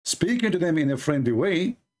speaking to them in a friendly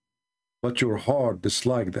way, but your heart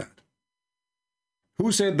disliked that.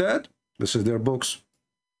 Who said that? This is their books.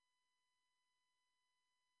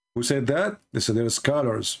 Who said that? This is their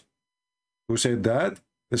scholars. Who said that?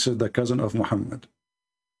 This is the cousin of Muhammad.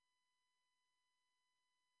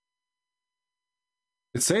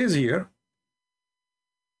 It says here,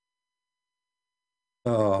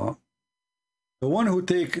 the one who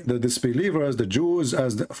take the disbelievers, the Jews,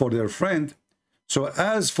 for their friend. So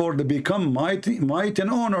as for the become might and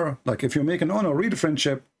honor, like if you make an honor, real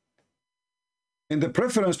friendship, in the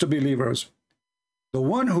preference to believers, the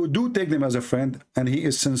one who do take them as a friend, and he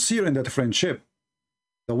is sincere in that friendship,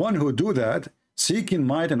 the one who do that, seeking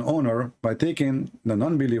might and honor by taking the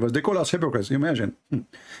non-believers, they call us hypocrites, imagine,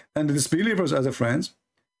 and the disbelievers as a friends,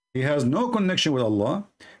 he has no connection with Allah,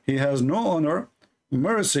 he has no honor,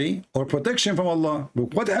 mercy, or protection from Allah.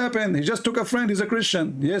 But what happened? He just took a friend, he's a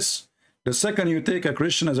Christian. Yes, the second you take a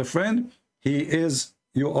Christian as a friend,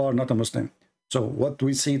 you are not a Muslim. So what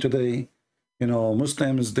we see today, you know,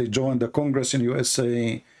 Muslims, they join the Congress in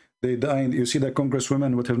USA, they die. You see the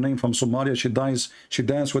congresswoman with her name from Somalia, she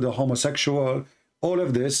danced with a homosexual. All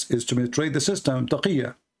of this is to betray the system,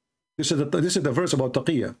 taqiyya. This is the verse about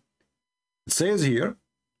taqiyya. It says here,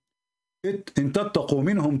 إِن تَتَّقُوا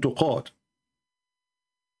مِنْهُمْ تُقَاتٍ.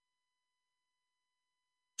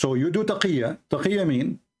 So you do taqiyya. Taqiyya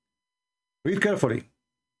mean, read carefully,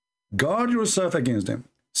 guard yourself against them,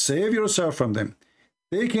 save yourself from them,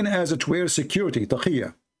 taking as it were security,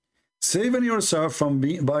 taqiyya, saving yourself from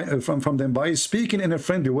them by speaking in a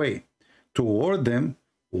friendly way toward them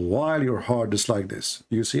while your heart is like this.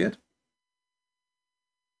 You see it?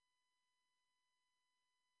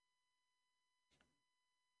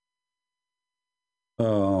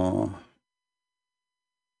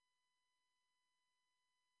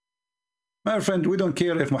 My friend, we don't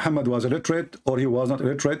care if Muhammad was illiterate or he was not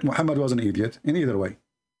illiterate. Muhammad was an idiot in either way.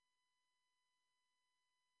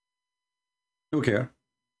 Who care?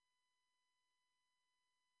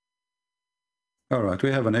 All right,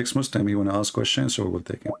 we have an ex-Muslim. You want to ask questions, so we'll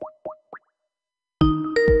take him.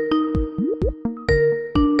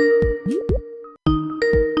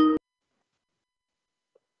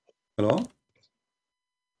 Hello?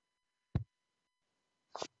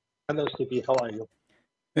 Hello, CP. How are you?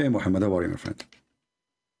 Hey, Muhammad. How are you, my friend?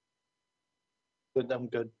 Good, I'm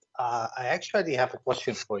good. I actually have a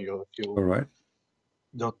question for you, if you All right.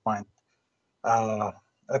 don't mind.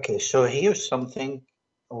 Okay, so here's something.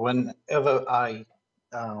 Whenever I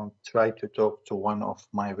try to talk to one of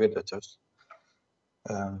my relatives,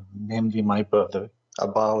 namely my brother,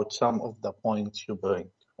 about some of the points you bring,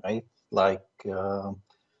 right? Like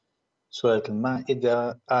Surah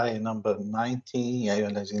Al-Ma'idah, ayah number 90, Ya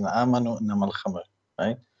ayyuhallazina amanu innamal khamr,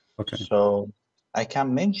 right? Okay. So I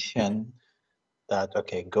can mention that,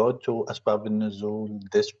 okay, go to Asbab al-Nuzul,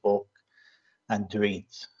 this book, and read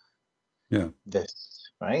this,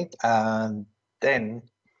 right? And then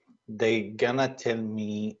they gonna tell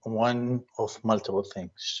me one of multiple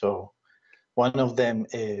things. So one of them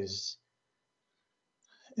is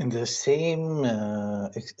in the same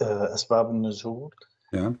Asbab al-Nuzul,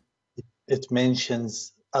 it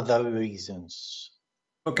mentions other reasons.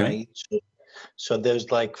 Okay. Right? So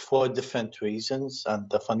there's like 4 different reasons, and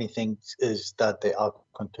the funny thing is that they are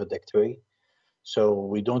contradictory. So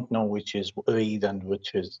we don't know which is read and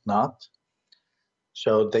which is not.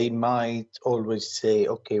 So they might always say,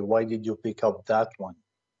 okay, why did you pick up that one?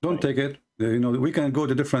 Don't take it. You know, we can go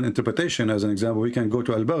to different interpretation. As an example, we can go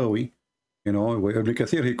to Al-Baghawi, you know, where Ibn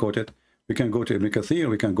Kathir, he quoted. We can go to Ibn Kathir,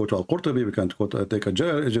 we can go to Al-Qurtubi, we can go to take a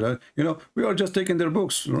Jalal, you know, we are just taking their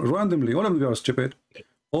books randomly. All of them are stupid.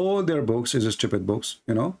 All their books is stupid books,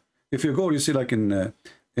 you know. If you go, you see like in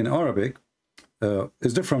Arabic,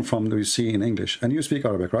 it's different from what you see in English. And you speak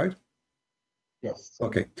Arabic, right? Yes.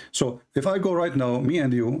 Okay. So if I go right now, me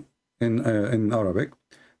and you, in Arabic,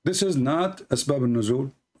 this is not Asbab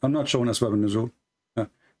al-Nuzul. I'm not showing Asbab al-Nuzul.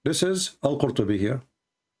 This is Al-Qurtubi here.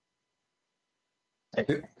 If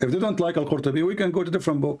they don't like Al-Qurtubi, we can go to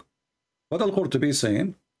different book. What Al-Qurtubi is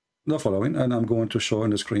saying, the following, and I'm going to show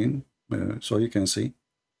on the screen so you can see.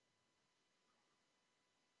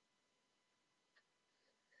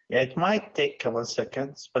 Yeah, it might take a couple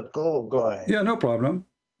seconds, but go ahead. Yeah, no problem.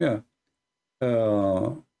 Yeah.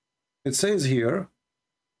 It says here,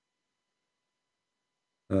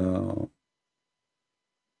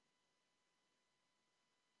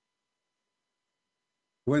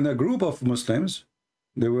 when a group of Muslims,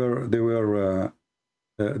 they were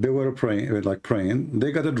praying,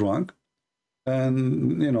 they got drunk,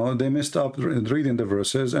 and you know, they messed up reading the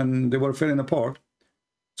verses, and they were falling apart.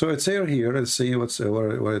 So it's here. Let's see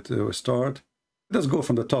where it start. Let's go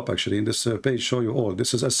from the top, actually. In this page, show you all.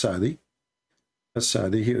 This is As-Sadi.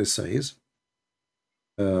 As-Sadi, here it says,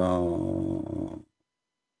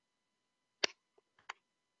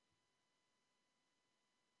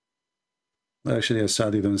 actually,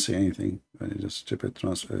 As-Sadi don't say anything. Just chip it,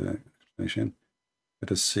 explanation.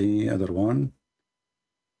 Let us see other one.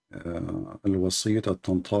 Al-Wasiyat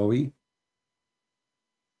Al-Tantawi.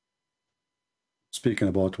 Speaking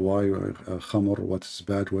about why khamr, what is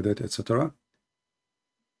bad with it, etc.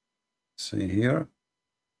 See here.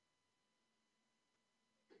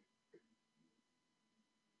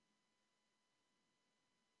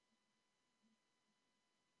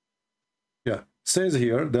 Yeah, says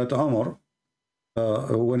here that Umar,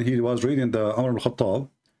 when he was reading the Umar al-Khattab,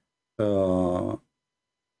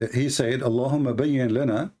 he said, Allahumma bayyin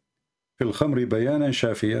lana fil khamri bayanan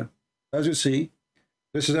shafiya. As you see,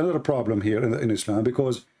 this is another problem here in Islam,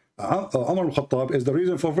 because Umar al-Khattab is the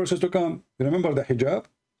reason for verses to come. You remember the hijab?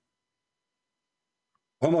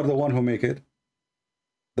 Umar the one who make it.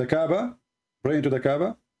 The Kaaba, praying to the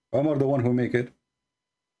Kaaba, Umar the one who make it.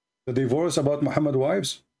 The divorce about Muhammad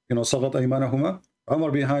wives, you know, sagat aymanahuma,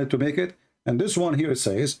 Umar behind to make it. And this one here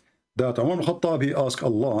says that Umar al-Khattab, he asked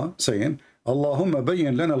Allah, saying, Allahumma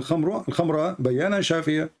bayyin lana al-khamra bayanan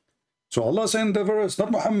shafiya. So Allah sent the verse,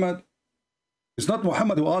 not Muhammad. It's not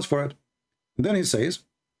Muhammad who asked for it. And then he says,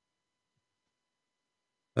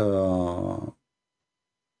 and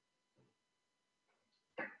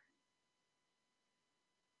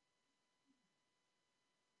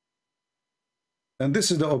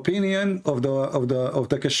this is the opinion of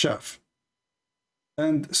the Kashaf.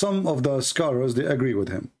 And some of the scholars, they agree with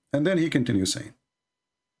him. And then he continues saying,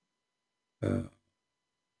 it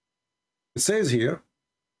says here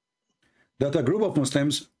that a group of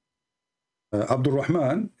Muslims, Abdul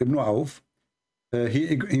Rahman ibn Auf,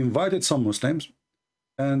 he invited some Muslims,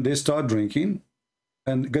 and they start drinking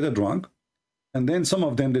and get drunk. And then some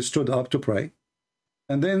of them, they stood up to pray.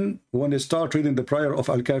 And then when they start reading the prayer of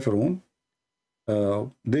Al-Kafirun,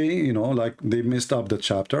 they, you know, like they messed up the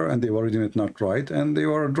chapter and they were reading it not right, and they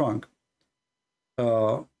were drunk.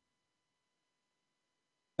 And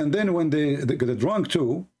then when they get drunk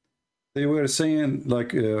too, they were saying,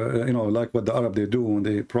 like, you know, like what the Arab they do when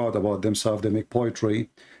they proud about themselves, they make poetry,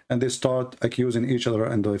 and they start accusing each other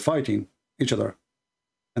and they're fighting each other.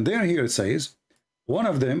 And then here it says, one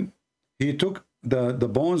of them, he took the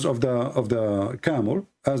bones of the camel,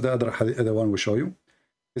 as the other the one will show you.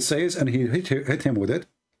 It says, and he hit him with it.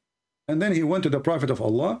 And then he went to the Prophet of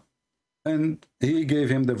Allah, and he gave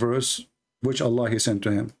him the verse which Allah he sent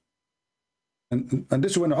to him. And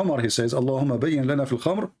this is when Umar, he says, Allahumma bayyin lana fil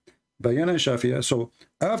khamr bayanan shafiya. So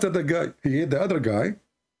after the guy, he hit the other guy,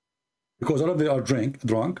 because all of them are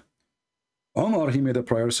drunk. Umar, he made a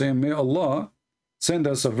prayer saying, may Allah send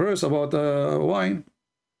us a verse about wine.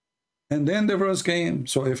 And then the verse came.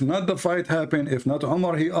 So if not the fight happened, if not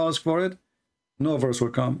Umar, he asked for it, no verse will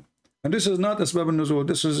come. And this is not Asbab al-Nuzul.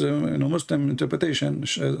 This is you know, Muslim interpretation,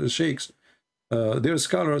 sheikhs, they're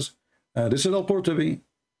scholars. This is Al-Qurtubi,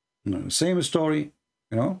 same story,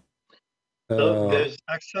 you know. So there's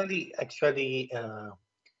actually,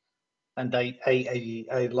 and I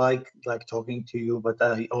like talking to you, but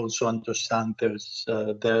I also understand there's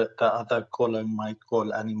the other caller might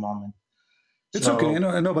call any moment. It's okay, you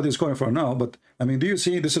know, nobody's calling for now. But I mean, do you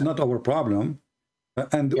see? This is not our problem.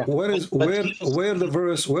 And yeah, where the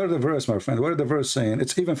verse, my friend? Where the verse saying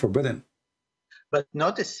it's even forbidden? But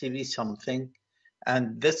notice CV something,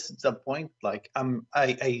 and this is the point. Like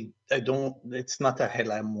I don't. It's not a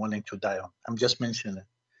hill I'm willing to die on. I'm just mentioning it.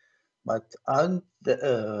 But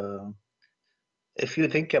if you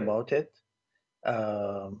think about it,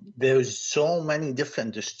 there's so many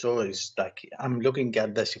different stories. Like I'm looking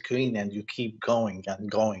at the screen, and you keep going and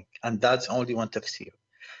going, and that's only one tafsir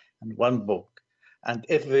and one book. And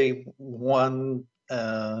every one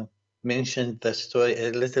mentioned the story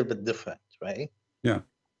a little bit different, right? Yeah.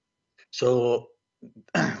 So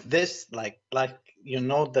this, like you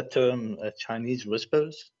know, the term Chinese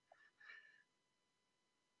whispers.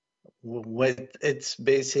 It's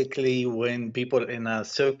basically when people in a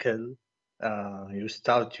circle, you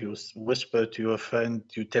whisper to your friend,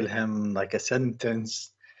 you tell him like a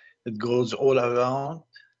sentence, it goes all around.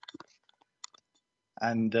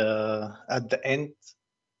 And at the end,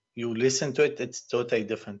 you listen to it, it's totally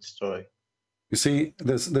different story. You see,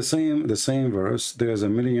 the same verse, there's a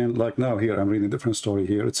million, like now here, I'm reading a different story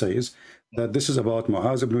here. It says that this is about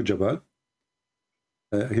Muaz ibn Jabal.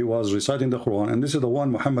 He was reciting the Quran, and this is the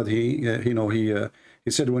one Muhammad, he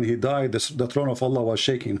said when he died, the throne of Allah was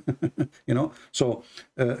shaking, you know. So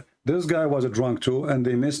this guy was a drunk too, and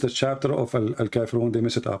they missed the chapter of Al-Kafirun, they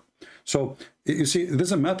mess it up. So you see, it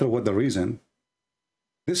doesn't matter what the reason.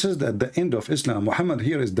 This is the end of Islam. Muhammad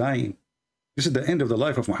here is dying. This is the end of the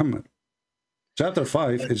life of Muhammad. Chapter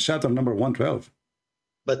 5 is chapter number 112.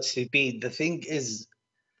 But CP, the thing is,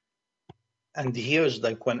 and here's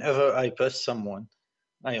like whenever I press someone,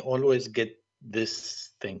 I always get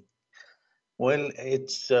this thing. Well,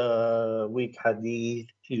 it's weak hadith.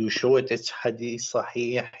 You show it, it's hadith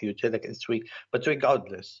sahih. You tell it it's weak. But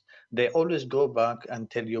regardless, they always go back and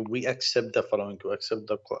tell you, we accept the following. We accept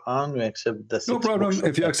the Quran. We accept the no problem.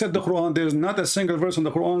 If you accept the Quran, there's not a single verse in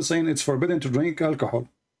the Quran saying it's forbidden to drink alcohol.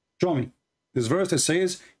 Show me. This verse, it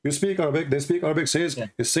says, you speak Arabic, they speak Arabic, says,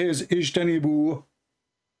 it says, ijtanibu.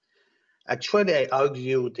 Actually, I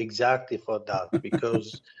argued exactly for that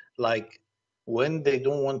because, like, when they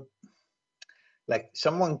don't want, like,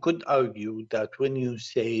 someone could argue that when you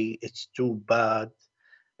say it's too bad,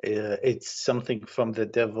 it's something from the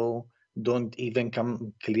devil, don't even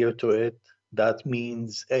come clear to it. That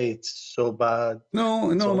means it's so bad.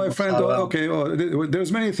 No, my friend. Okay,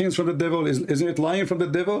 there's many things from the devil. Isn't it lying from the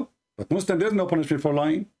devil? But Muslim, there's no punishment for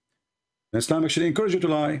lying. Islam actually encourages you to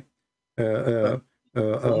lie.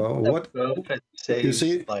 What you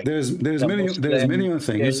see, like there's million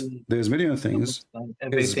things. There's million things.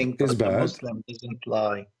 Everything is bad. Muslim doesn't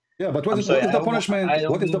lie. Yeah, but what is the punishment?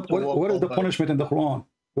 What is the punishment in the Quran?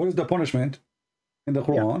 What is the punishment in the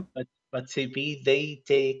Quran? Yeah, but CP, they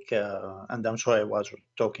take, and I'm sorry I was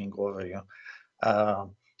talking over you.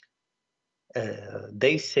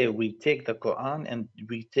 They say we take the Quran and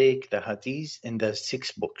we take the Hadith in the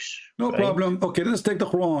 6 books. No problem. Okay, let's take the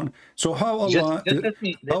Quran. So how Allah,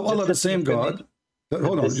 Allah the same God,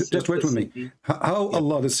 hold on, just wait with me. How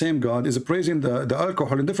Allah the same God is praising the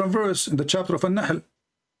alcohol in different verse in the chapter of An-Nahl?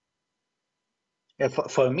 Yeah,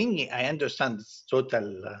 for me, I understand it's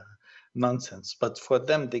total nonsense, but for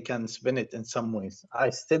them, they can spin it in some ways. I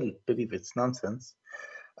still believe it's nonsense.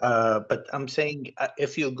 But I'm saying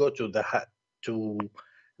if you go to the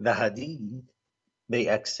Hadith, they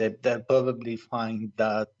accept. They'll probably find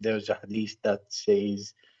that there's a Hadith that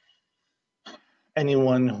says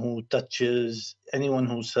anyone who touches, anyone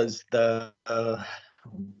who says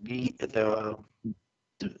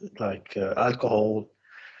alcohol,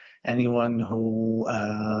 anyone who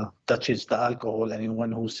touches the alcohol,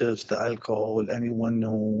 anyone who serves the alcohol, anyone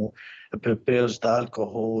who prepares the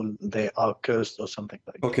alcohol, they are cursed or something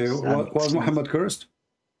like that. Okay, was Muhammad cursed?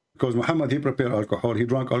 Because Muhammad, he prepared alcohol, he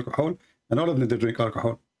drank alcohol, and all of them, they drink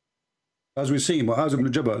alcohol. As we see, Mu'az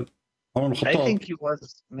ibn Jabal, I think he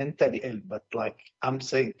was mentally ill, but like I'm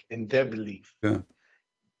saying, in their belief,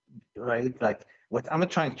 right? Like what I'm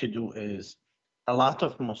trying to do is, a lot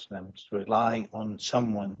of Muslims rely on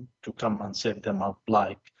someone to come and set them up,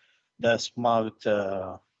 like the smart,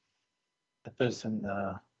 the person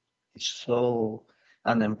is so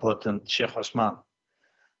unimportant, Sheikh Osman.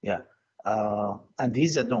 Yeah. And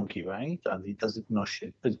he's a donkey, right? And he doesn't know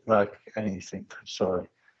shit, like anything. Sorry.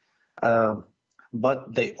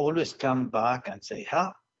 But they always come back and say,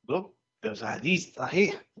 look, there's a hadith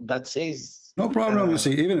that says... No problem, you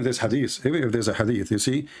see, even if there's hadith, you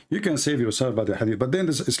see, you can save yourself by the hadith. But then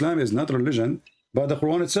this Islam is not religion, but the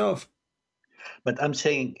Quran itself. But I'm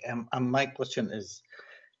saying, my question is...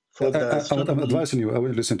 I'm advising you,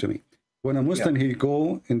 listen to me. When a Muslim, he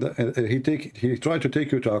try to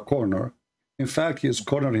take you to a corner. In fact, he is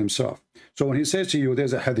cornering himself. So when he says to you,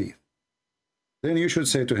 there's a hadith, then you should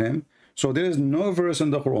say to him, so there is no verse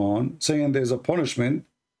in the Quran saying there's a punishment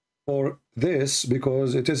for this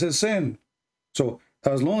because it is a sin. So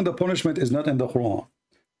as long as the punishment is not in the Quran,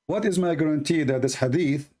 what is my guarantee that this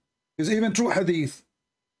hadith is even true hadith?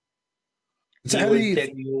 It's a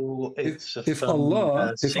hadith. If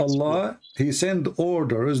Allah, he send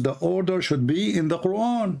orders, the order should be in the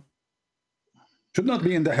Quran. Should not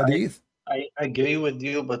be in the hadith. I agree with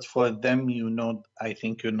you, but for them, I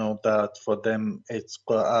think you know that for them it's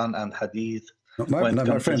Quran and hadith. No,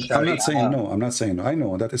 my friend, I'm not saying no. I'm not saying no. I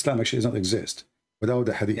know that Islam actually does not exist without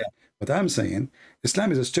the hadith. But I'm saying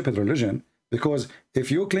Islam is a stupid religion, because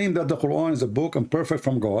if you claim that the Quran is a book and perfect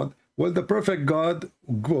from God, well, the perfect God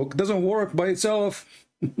book doesn't work by itself.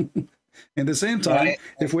 In the same time,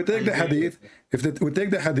 if we take the hadith,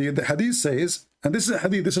 the hadith says, and this is a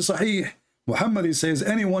hadith, this is sahih. Muhammad, he says,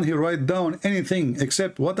 anyone who write down anything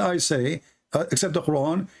except what I say, except the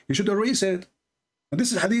Quran, you should erase it. And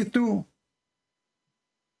this is hadith too.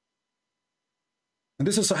 And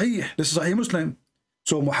this is sahih. This is sahih Muslim.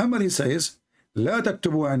 So Muhammad, he says, لا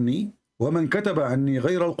تكتبوا عني ومن كتب عني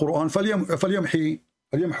غير القرآن فليمحو.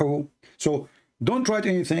 So don't write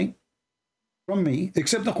anything from me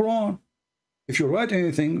except the Quran. If you write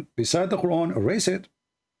anything beside the Quran, erase it.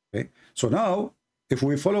 Okay. So now, if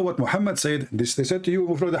we follow what Muhammad said, this they said to you,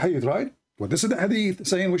 we follow the Hadith, right? Well, this is the Hadith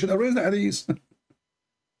saying we should erase the Hadith.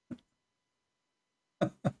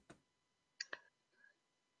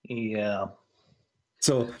 Yeah.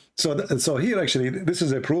 So here actually, this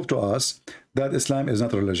is a proof to us that Islam is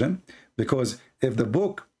not a religion, because if the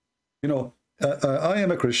book, you know, I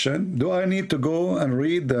am a Christian. Do I need to go and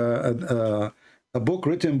read a book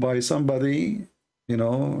written by somebody, you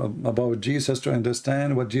know, about Jesus to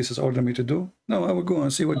understand what Jesus ordered me to do? No, I will go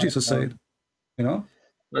and see what Jesus said, you know?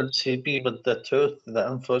 But see, but the truth, the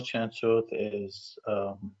unfortunate truth is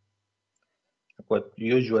what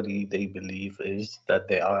usually they believe is that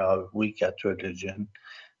they are weak at religion,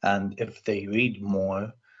 and if they read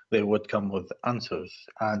more, they would come with answers.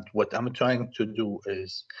 And what I'm trying to do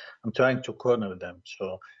is I'm trying to corner them.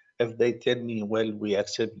 So if they tell me, well, we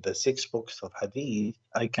accept the 6 books of Hadith,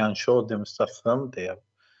 I can show them stuff from there.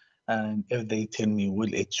 And if they tell me,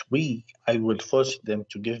 well, it's weak, I will force them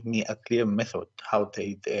to give me a clear method how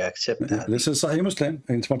they accept that. This is Sahih Muslim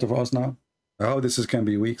in front of us now. How this can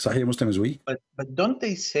be weak? Sahih Muslim is weak. But don't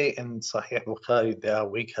they say in Sahih Bukhari there are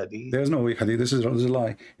weak Hadith? There's no weak Hadith. This is a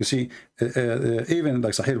lie. You see, even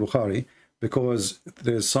like Sahih Bukhari, because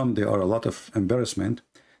there's some, there are a lot of embarrassment,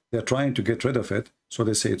 they're trying to get rid of it, so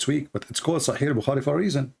they say it's weak, but it's called Sahih Bukhari for a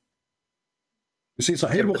reason. You see,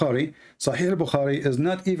 Sahih Bukhari is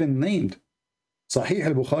not even named Sahih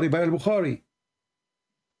al-Bukhari by al-Bukhari.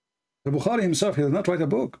 The Bukhari himself, he did not write a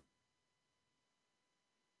book.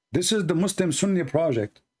 This is the Muslim Sunni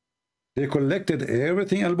project. They collected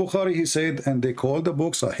everything al-Bukhari he said, and they called the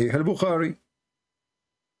book Sahih al-Bukhari.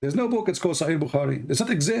 There's no book, it's called Sahih Bukhari. It does not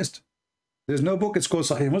exist. There's no book, it's called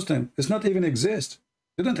Sahih Muslim. It's not even exist.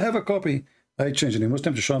 They don't have a copy. I changed any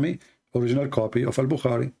Muslim to show me original copy of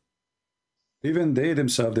al-Bukhari. Even they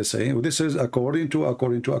themselves, they say, well, this is according to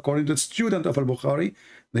the student of al-Bukhari.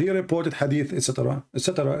 He reported hadith, etc.,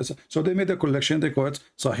 etc. So they made a collection, they call it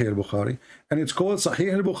Sahih al-Bukhari. And it's called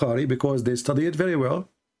Sahih al-Bukhari because they study it very well.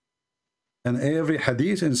 And every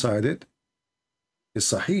hadith inside it is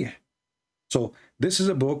Sahih. So this is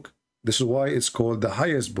a book. This is why it's called the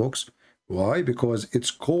highest books. Why? Because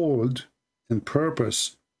it's called in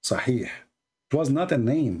purpose Sahih. It was not a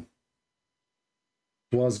name.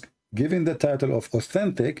 It was given the title of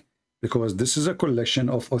authentic because this is a collection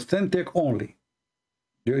of authentic only.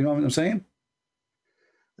 You know what I'm saying?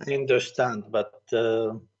 I understand, but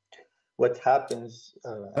what happens?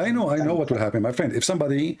 I know what will happen, my friend. If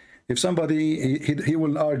somebody, he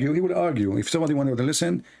will argue. If somebody wanted to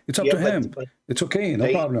listen, it's up to him. It's okay, no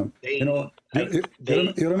problem. You know,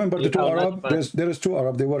 you remember the 2 Arab? There is 2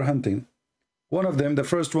 Arab. They were hunting. One of them, the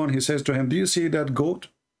first one, he says to him, "Do you see that goat?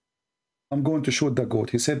 I'm going to shoot the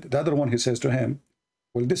goat." He said, the other one, he says to him,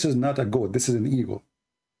 "Well, this is not a goat, this is an eagle."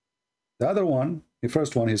 The other one, the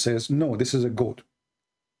first one, he says, "No, this is a goat."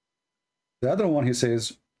 The other one, he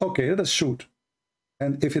says, "Okay, let us shoot.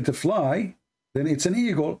 And if it's a fly, then it's an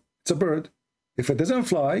eagle, it's a bird. If it doesn't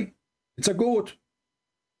fly, it's a goat."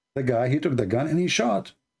 The guy, he took the gun and he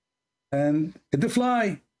shot. And it did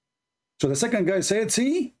fly. So the second guy said,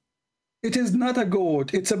 "See, it is not a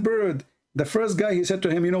goat, it's a bird." The first guy, he said to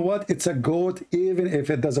him, "You know what? It's a goat, even if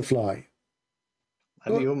it doesn't fly."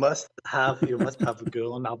 And you must have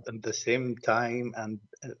grown up in the same time, and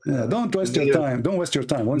yeah, don't waste your time. Don't waste your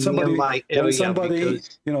time. When somebody,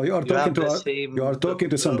 you know, you are talking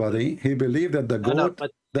to somebody, he believes that the goat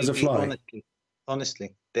doesn't fly. Honestly,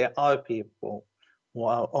 there are people who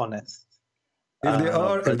are honest.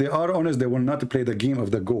 If they are honest, they will not play the game of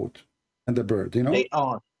the goat and the bird. You know,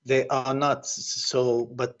 they are not. So,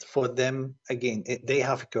 but for them, again, they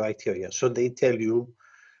have criteria. So they tell you,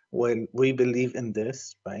 well, we believe in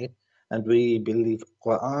this, right? And we believe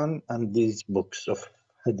Quran and these books of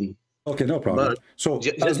Hadith. Okay, no problem. But so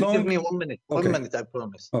just give me 1 minute. Okay. 1 minute, I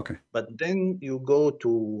promise. Okay. But then you go to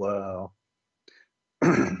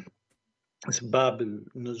Bab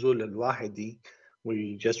al-Nuzul al-Wahidi,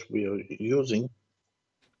 we were using,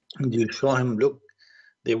 and you show him, look,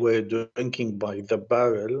 they were drinking by the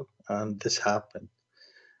barrel, and this happened.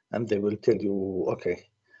 And they will tell you, okay,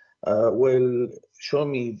 well, show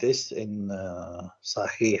me this in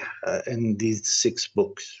Sahih, in these 6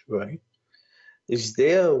 books, right? Is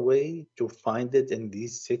there a way to find it in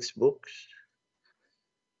these 6 books?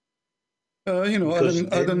 You know,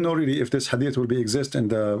 I don't know really if this hadith will exist in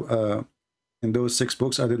the in those 6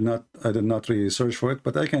 books. I did not really search for it,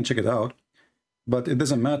 but I can check it out. But it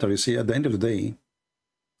doesn't matter. You see, at the end of the day,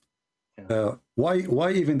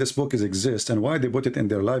 why even this book exists, and why they put it in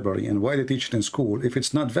their library, and why they teach it in school if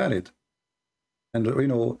it's not valid? And you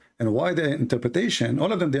know, and why the interpretation?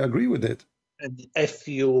 All of them, they agree with it. And if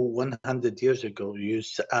you 100 years ago you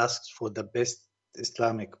asked for the best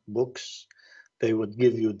Islamic books, they would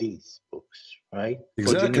give you these books, right?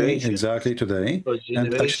 Exactly, exactly today. For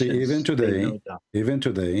And actually, generations, they know that. even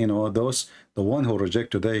today, you know, the one who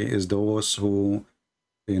reject today is those who,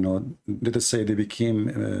 you know, let us say they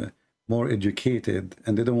became more educated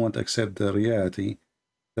and they don't want to accept the reality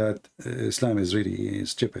that Islam is really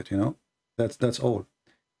stupid, you know. That's all.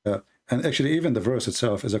 And actually, even the verse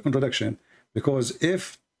itself is a contradiction, because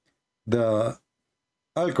if the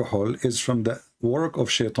alcohol is from the work of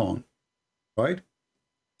shaitan, right?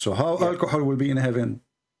 So how alcohol will be in heaven?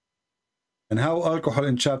 And how alcohol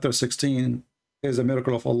in chapter 16 is a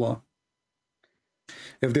miracle of Allah?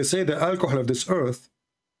 If they say the alcohol of this earth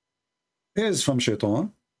is from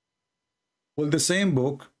shaitan, well, the same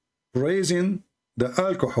book praising the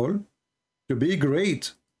alcohol to be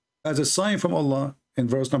great as a sign from Allah in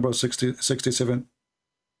verse number 67,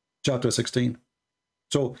 chapter 16.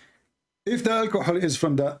 So if the alcohol is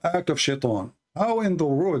from the act of shaitan, how in the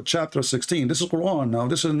world, chapter 16, this is Quran now,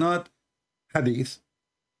 this is not Hadith,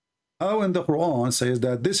 how in the Quran says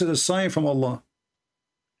that this is a sign from Allah?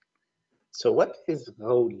 So what is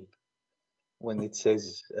ghawl when it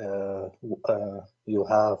says you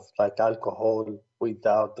have like alcohol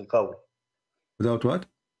without the ghawl? Without what?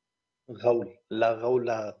 Ghawl. La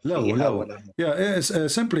ghawla No, fiha no. wala. Yeah,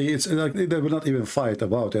 it's simply, it's like they will not even fight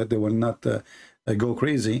about it. They will not go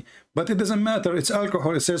crazy. But it doesn't matter. It's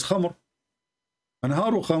alcohol. It says khamr.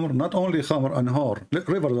 Anharu khamr, not only khamr, anhar,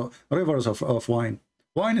 rivers of wine.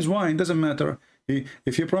 Wine is wine, doesn't matter.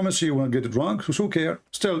 If you promise you won't get drunk, who cares?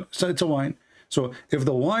 Still, it's a wine. So if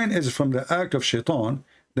the wine is from the act of shaitan,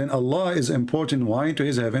 then Allah is importing wine to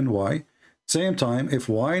his heaven. Why? Same time, if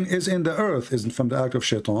wine is in the earth, isn't from the act of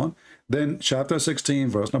shaitan, then chapter 16,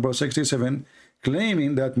 verse number 67,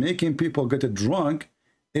 claiming that making people get drunk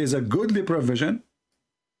is a goodly provision,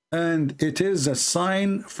 and it is a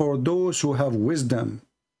sign for those who have wisdom,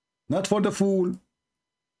 not for the fool.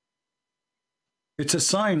 It's a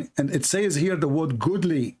sign, and it says here the word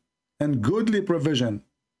goodly and goodly provision.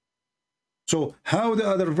 So how the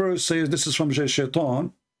other verse says this is from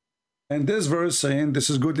shaitan, and this verse saying this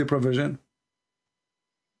is goodly provision?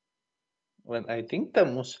 Well, I think the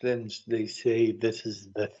Muslims, they say this is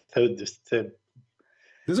the third step.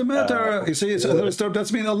 Doesn't matter. You see, it's a third step.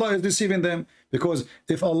 That's mean Allah is deceiving them, because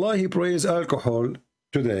if Allah he praise alcohol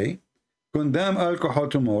today, condemn alcohol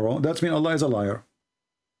tomorrow, that's mean Allah is a liar.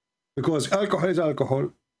 Because alcohol is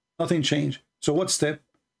alcohol, nothing changed. So what step?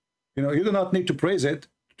 You know, you do not need to praise it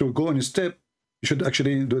to go in a step. You should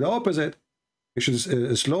actually do the opposite. You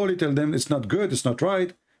should slowly tell them it's not good, it's not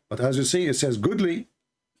right. But as you see, it says goodly.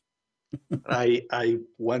 I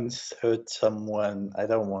once heard someone, I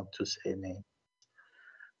don't want to say name,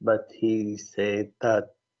 but he said that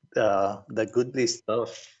the goodly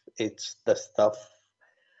stuff, it's the stuff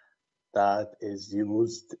that is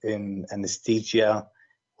used in anesthesia,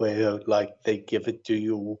 where like they give it to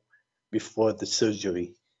you before the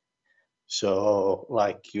surgery. So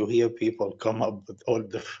like you hear people come up with all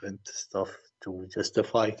different stuff to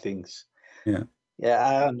justify things. Yeah. Yeah,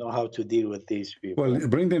 I don't know how to deal with these people. Well,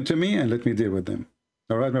 bring them to me and let me deal with them.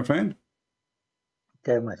 All right, my friend?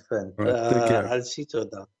 Okay, my friend. Right, take care. I'll see to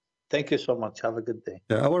that. Thank you so much. Have a good day.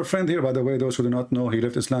 Yeah, our friend here, by the way, those who do not know, he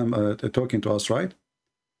left Islam talking to us, right?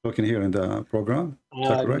 Talking here in the program. Is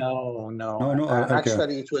that correct? No. Okay.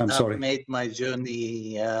 Actually, it would I'm have sorry. made my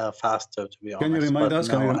journey faster, to be honest. Can you remind us?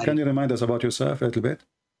 Can you remind us about yourself a little bit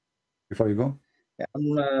before you go?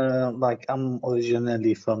 I'm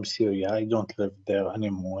originally from Syria. I don't live there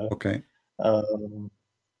anymore. Okay. I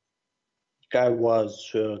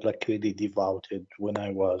was like really devoted when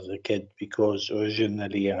I was a kid, because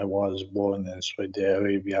originally I was born in Saudi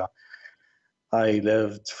Arabia. I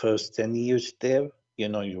lived first 10 years there. You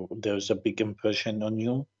know, there's a big impression on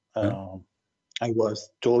you. I was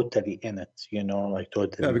totally in it, you know, like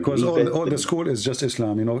totally. Yeah, because all the school is just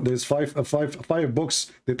Islam. You know, there's five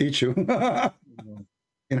books they teach you.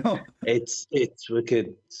 You know, it's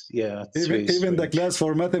wicked. Yeah, even the class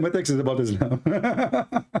for mathematics is about Islam.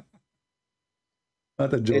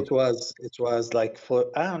 Not a joke. It was like, for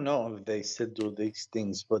I don't know if they still do these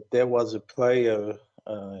things, but there was a prayer,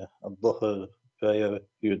 a Dhuhr prayer.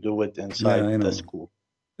 You do it inside the school.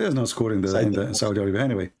 There's no school in Saudi Arabia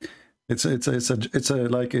anyway. It's a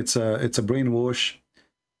brainwash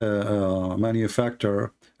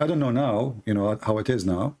manufacturer. I don't know now, you know, how it is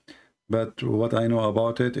now, but what I know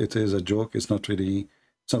about it, it is a joke. It's not really,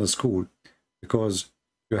 it's not a school, because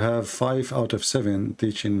you have 5 out of 7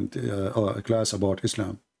 teaching a class about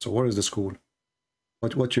Islam. So where is the school?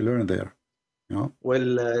 What you learn there, you know?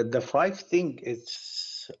 Well, the 5 thing,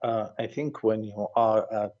 it's I think when you are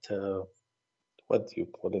at what do you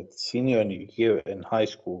call it, senior year in high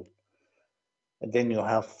school, and then you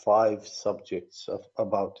have 5 subjects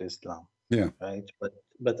about Islam, Yeah. right?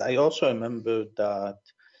 But I also remember that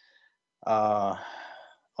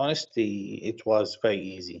honestly, it was very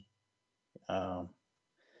easy.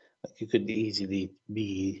 You could easily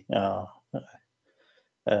be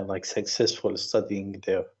like successful studying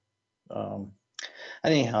there.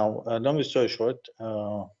 Anyhow, long story short,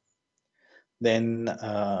 then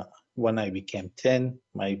when I became 10,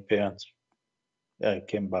 my parents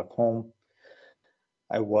came back home.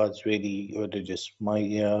 I was really religious. My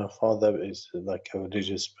father is like a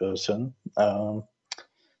religious person.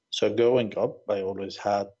 So growing up, I always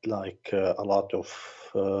had like a lot of,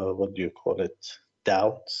 what do you call it,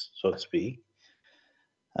 doubts, so to speak,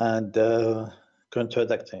 and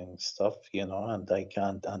contradicting stuff, you know, and I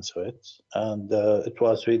can't answer it. And it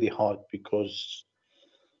was really hard because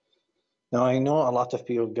now I know a lot of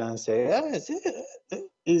people gonna say,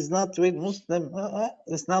 he's not really Muslim,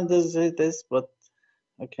 Islam does this, but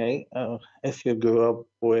okay, if you grew up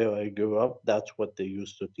where I grew up, that's what they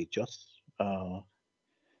used to teach us.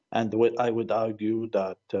 And I would argue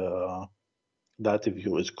that that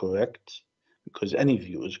view is correct, because any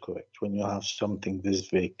view is correct when you have something this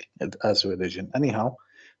vague as religion. Anyhow,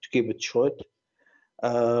 to keep it short,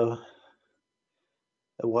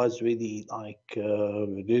 it was really like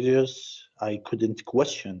religious. I couldn't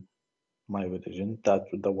question my religion. That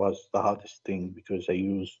was the hardest thing, because I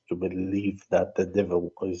used to believe that the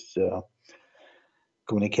devil was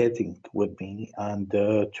communicating with me and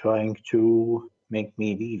trying to make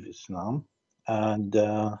me leave Islam. And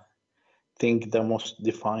think the most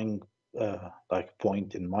defining like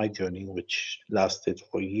point in my journey, which lasted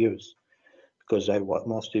for years, because I was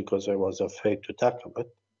mostly because I was afraid to tackle it.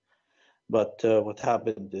 But what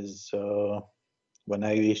happened is when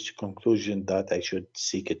I reached the conclusion that I should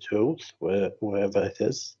seek a truth wherever it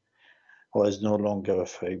is, I was no longer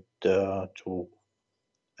afraid to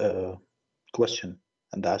question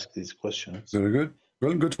and ask these questions. Very good.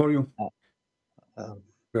 Well, good for you.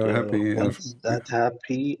 We are happy. Once that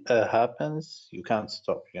happens, you can't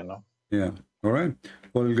stop, you know. Yeah. All right.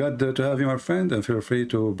 Well, glad to have you, my friend, and feel free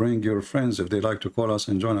to bring your friends if they like to call us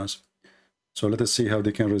and join us. So let us see how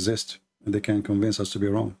they can resist and they can convince us to be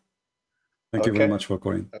wrong. Thank you very much for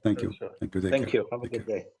calling. Thank you. Sure. Thank you. Take Thank care. you. Have a good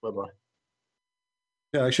day. Bye-bye.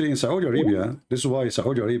 Yeah, actually, in Saudi Arabia, this is why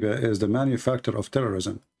Saudi Arabia is the manufacturer of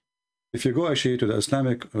terrorism. If you go actually to the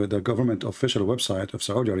Islamic, the government official website of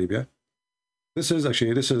Saudi Arabia, this is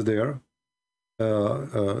there.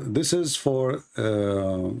 This is for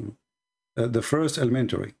the first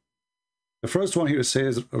elementary. The first one here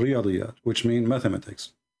says Riyadiyat, which means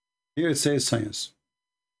mathematics. Here it says science.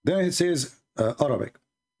 Then it says Arabic.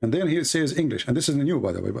 And then here it says English. And this is new,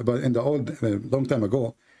 by the way. But in the old, long time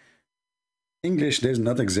ago, English does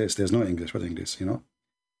not exist. There's no English with English, you know.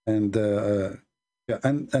 And yeah,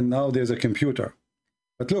 and now there's a computer.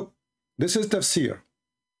 But look, this is Tafsir.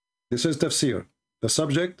 This is Tafsir. The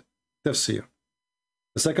subject, Tafsir.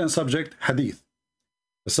 The second subject, Hadith.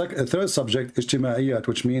 The third subject is Ijtimaiyat,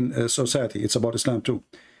 which means society. It's about Islam too.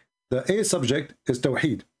 The eighth subject is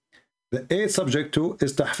Tawheed. The eighth subject too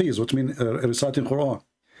is Tahfiz, which means reciting Quran.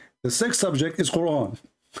 The sixth subject is Quran.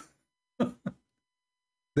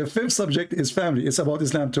 The fifth subject is family. It's about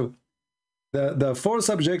Islam too. The fourth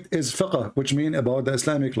subject is fiqh, which means about the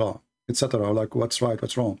Islamic law, etc. Like what's right,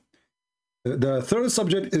 what's wrong. The third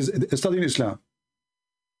subject is studying Islam.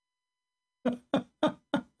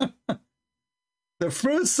 The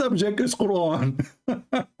first subject is Quran.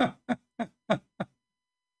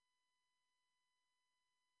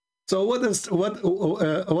 So what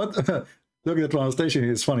look at the translation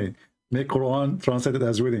here, it's funny. Make Quran translated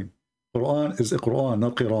as reading. Quran is a Quran,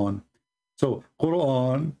 not Quran. So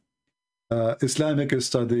Quran, Islamic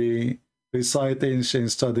study, recitation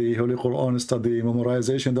study, Holy Quran study,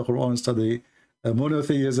 memorization the Quran study,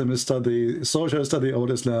 monotheism study, social study of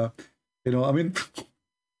Islam. You know, I mean,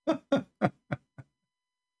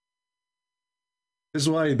 this is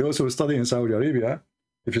why those who study in Saudi Arabia,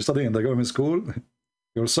 if you study in the government school,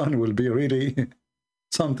 your son will be really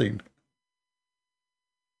something.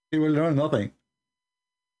 He will learn nothing.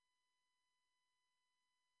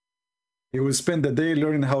 He will spend the day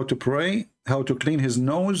learning how to pray, how to clean his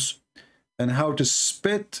nose, and how to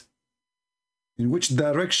spit, in which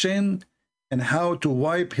direction, and how to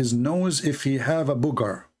wipe his nose if he have a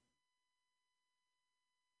booger.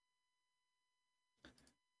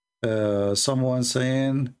 Someone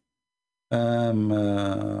saying, okay,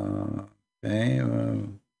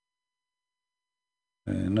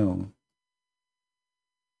 no.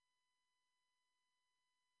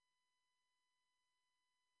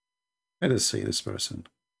 Let us see this person.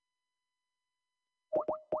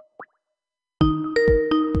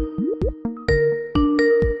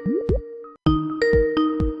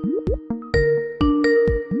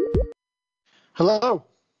 Hello.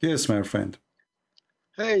 Yes, my friend.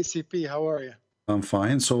 Hey, CP, how are you? I'm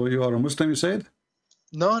fine. So you are a Muslim, you said?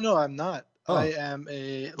 No, I'm not. Oh. I am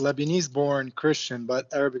a Lebanese-born Christian, but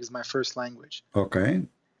Arabic is my first language. Okay.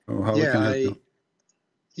 So how we can help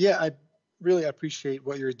you? I really appreciate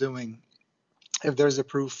what you're doing. If there's a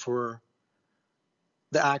proof for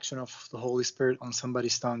the action of the Holy Spirit on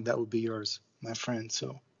somebody's tongue, that would be yours, my friend.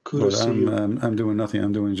 So kudos Well, to you. I'm doing nothing.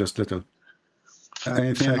 I'm doing just little.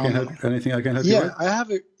 Anything Phenomenal. I can help? Anything I can help you with? I have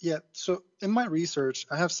it. Yeah. So in my research,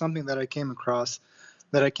 I have something that I came across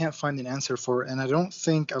that I can't find an answer for, and I don't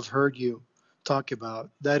think I've heard you talk about.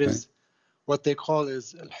 That is what they call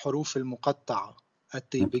is al-huruf al-muqatta'a at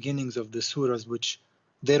the beginnings of the surahs, which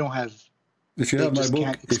they don't have. If you have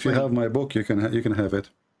my book, you can have it.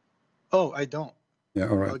 Oh, I don't. Yeah,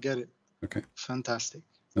 all right. I'll get it. Okay. Fantastic.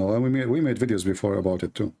 No, and we made videos before about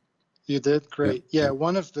it too. You did? Great. Yeah,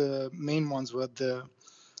 one of the main ones was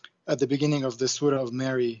at the beginning of the Surah of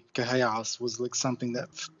Mary, Kahayas, was like something that.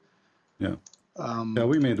 Yeah.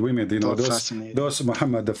 We made those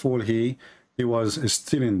Muhammad the fool, he was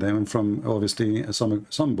stealing them from obviously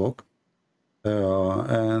some book,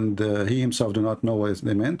 and he himself do not know what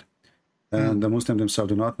they meant, and the Muslims themselves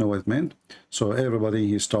do not know what it meant. So everybody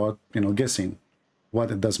he start guessing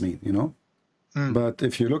what it does mean, But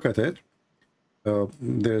if you look at it,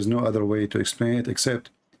 there's no other way to explain it except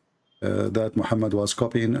that Muhammad was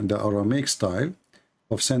copying the Aramaic style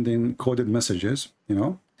of sending coded messages,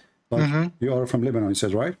 Like you are from Lebanon, you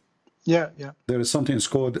said, right? Yeah. There is something it's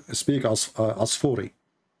called speak Asfuri.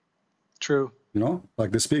 True.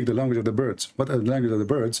 Like they speak the language of the birds. What are the language of the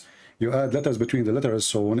birds? You add letters between the letters,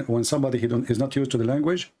 so when somebody is not used to the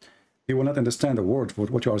language, he will not understand the word for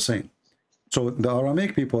what you are saying. So the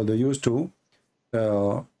Aramaic people, they used to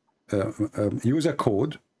use a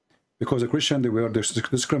code, because a Christian, they were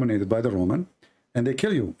discriminated by the Roman, and they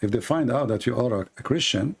kill you. If they find out that you are a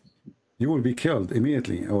Christian, you will be killed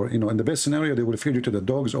immediately, or in the best scenario, they will feed you to the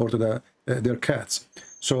dogs or to their cats.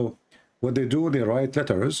 So what they do, they write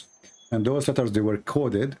letters, and those letters, they were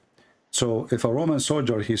coded. So if a Roman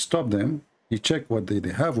soldier, he stopped them, he checked what they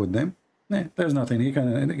have with them, there's nothing. He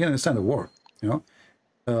can understand the word,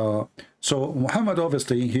 So Muhammad,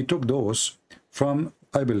 obviously, he took those from,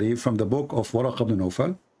 I believe, from the book of Waraq ibn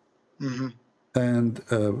Nawfal. And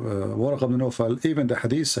Waraq ibn Nawfal, even the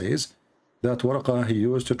Hadith says that Waraq, he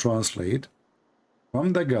used to translate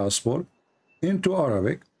from the Gospel into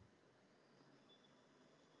Arabic,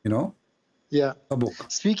 a book.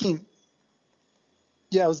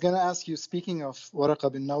 I was going to ask you, speaking of Waraq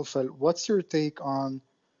ibn Nawfal, what's your take on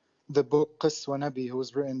the book Qis wa Nabi, who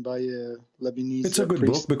was written by a Lebanese It's a good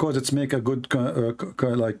book because it's make a good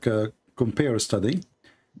compare study.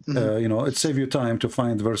 It saves you time to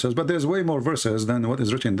find verses, but there's way more verses than what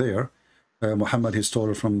is written there. Muhammad, he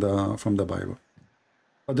stole from the Bible.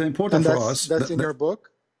 But the important for us, that's in your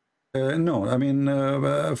book. No, I mean,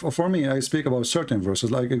 for me, I speak about certain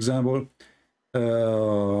verses. Like example,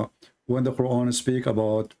 when the Quran speak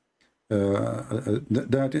about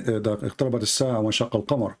اقتربت الساعة وانشق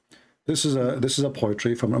القمر. This is a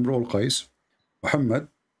poetry from Amr al-Qais. Muhammad,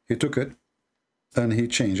 he took it and he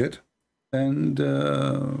changed it, and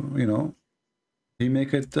he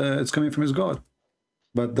make it. It's coming from his God,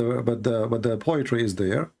 but the poetry is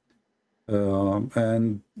there,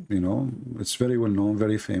 and it's very well known,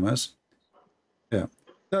 very famous. Yeah,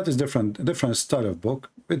 that is different style of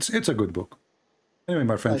book. It's a good book. Anyway,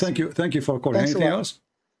 my friend, thank you for calling. Anything else?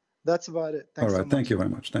 That's about it. Thanks. All right, thank you very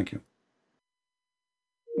much. Thank you.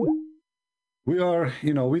 We are,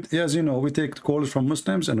 as you know, we take calls from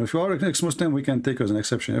Muslims, and if you are an ex-Muslim, we can take as an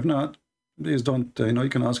exception. If not, please don't, you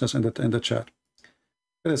can ask us in the chat.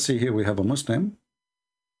 Let's see here, we have a Muslim.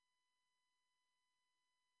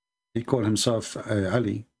 He called himself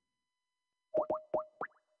Ali.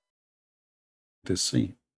 Let's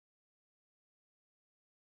see.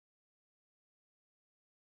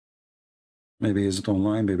 Maybe is it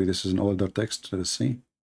online? Maybe this is an older text. Let's see.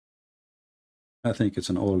 I think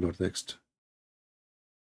it's an older text.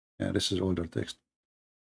 Yeah, this is older text.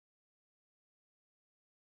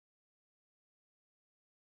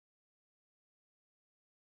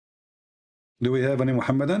 Do we have any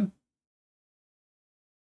Muhammadan?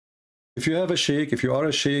 If you have a sheikh, if you are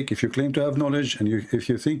a sheikh, if you claim to have knowledge, and if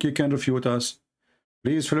you think you can refute us,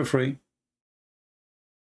 please feel free.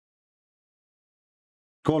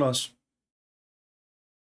 Call us.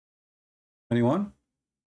 Anyone?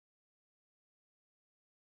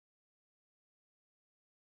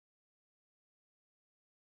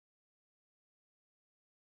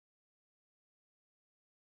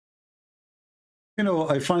 You know,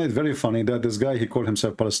 I find it very funny that this guy, he called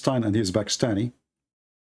himself Palestine and he's Pakistani.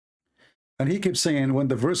 And he keeps saying when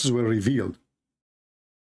the verses were revealed.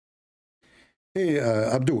 Hey,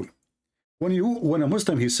 Abdul, when a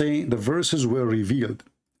Muslim, he's saying the verses were revealed.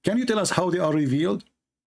 Can you tell us how they are revealed?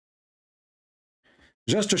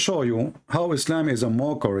 Just to show you how Islam is a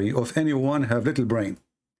mockery of anyone have little brain.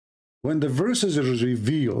 When the verses are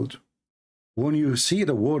revealed, when you see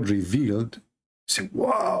the word revealed, you say,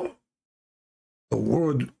 wow, the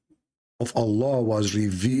word of Allah was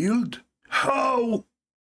revealed? How?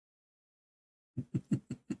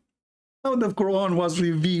 How the Quran was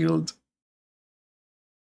revealed?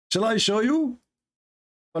 Shall I show you?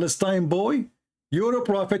 Palestine boy, you're a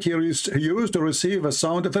prophet. He used to receive a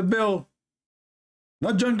sound of a bell.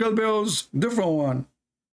 Not jungle bells, different one.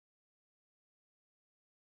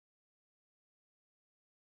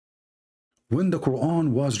 When the Quran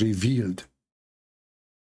was revealed,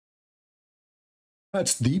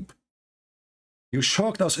 that's deep. You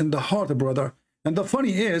shocked us in the heart, brother. And the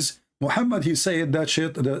funny is, Muhammad, he said that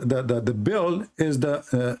shit, the bell is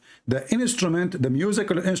the instrument, the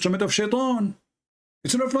musical instrument of shaitan.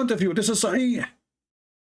 It's in front of you. This is sahih.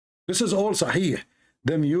 This is all sahih.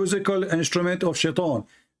 The musical instrument of shaitan.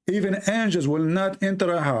 Even angels will not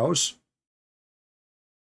enter a house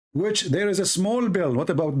which there is a small bell. What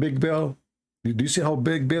about big bell? Do you see how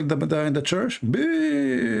big bell in the church?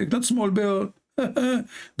 Big, not small bell. The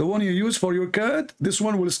one you use for your cat, this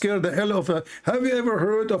one will scare the hell of a... Have you ever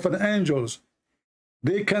heard of an angels?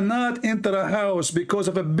 They cannot enter a house because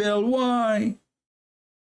of a bell. Why?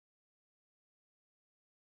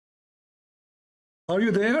 Are you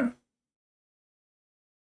there?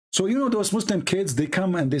 So, you know, those Muslim kids, they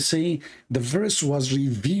come and they say, the verse was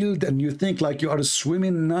revealed, and you think like you are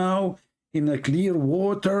swimming now in a clear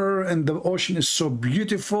water and the ocean is so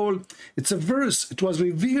beautiful. It's a verse. It was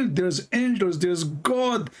revealed. There's angels, there's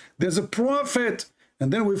God, there's a prophet.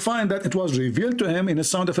 And then we find that it was revealed to him in the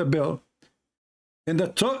sound of a bell. In the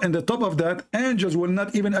top of that, angels will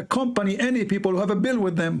not even accompany any people who have a bell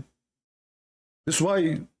with them. This is why,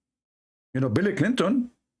 you know, Billy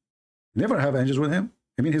Clinton never have angels with him.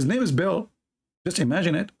 I mean, his name is Bill. Just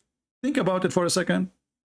imagine it. Think about it for a second.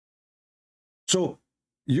 So,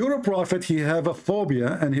 you're a prophet, he have a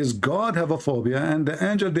phobia, and his God have a phobia, and the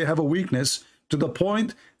angel, they have a weakness to the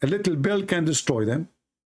point a little bell can destroy them.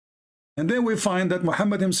 And then we find that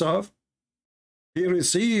Muhammad himself, he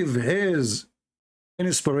received his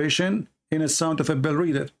inspiration in a sound of a bell.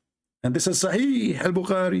 Read it. And this is Sahih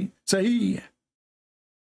al-Bukhari. Sahih.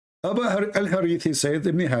 Abu al-Harith, he said,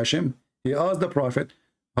 Ibn Hashim, he asked the prophet,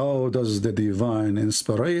 how does the divine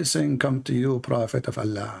inspiration come to you, prophet of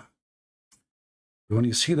Allah? When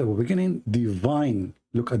you see the beginning, divine,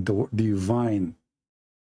 look at the word divine.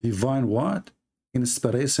 Divine what?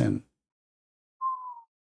 Inspiration.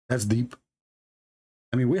 That's deep.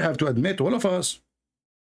 I mean, we have to admit, all of us,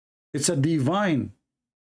 it's a divine,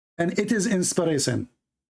 and it is inspiration.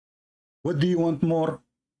 What do you want more?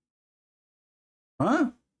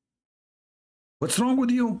 Huh? What's wrong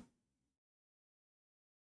with you?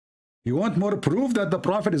 You want more proof that the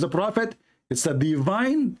prophet is a prophet? It's a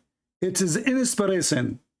divine, it is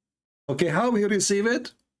inspiration. Okay, how he receive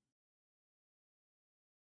it?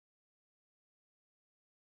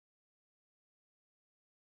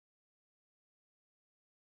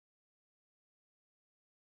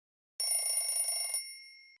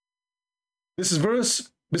 This is verse,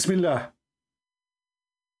 Bismillah.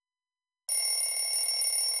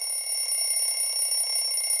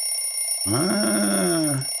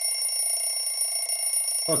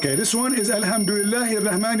 Okay, this one is Alhamdulillahi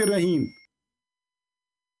Rahmanir Rahim.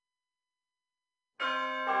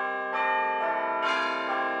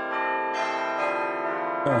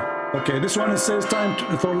 Okay, this one says time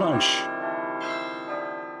for lunch.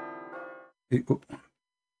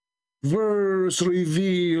 Verse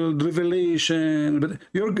revealed, revelation. But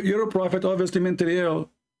you're a prophet, obviously mentally ill.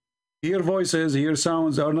 Hear voices, hear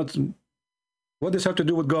sounds are not. What does this have to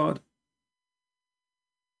do with God?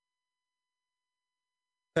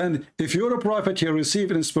 And if you're a prophet, you receive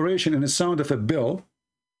inspiration in the sound of a bell.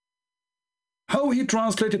 How he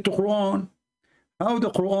translated to Quran? How the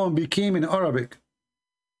Quran became in Arabic?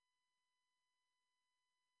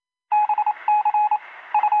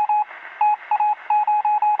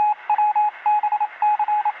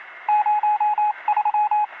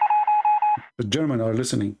 The German are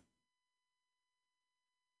listening.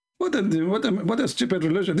 What a stupid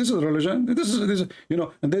religion. This is a religion. This is, you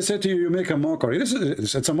know, and they say to you, you make a mockery.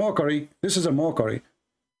 It's a mockery. This is a mockery.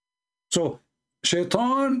 So,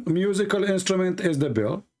 shaitan musical instrument is the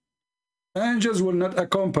bell. Angels will not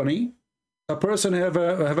accompany. A person have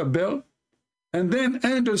a bell. And then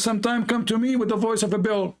angels sometimes come to me with the voice of a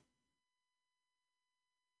bell.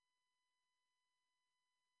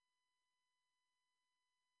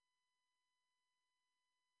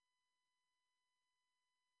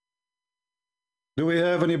 Do we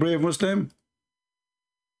have any brave Muslim?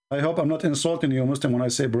 I hope I'm not insulting you, Muslim, when I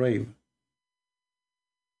say brave.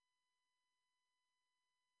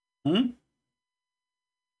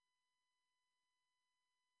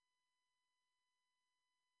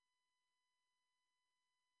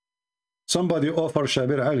 Somebody offered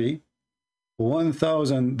Shabir Ali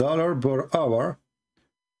 $1,000 per hour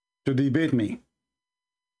to debate me.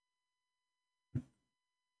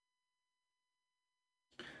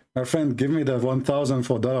 My friend, give me the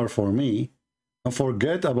 $1,000 for me and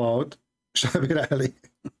forget about Shabir Ali.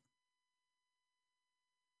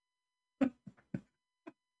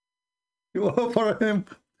 You offer him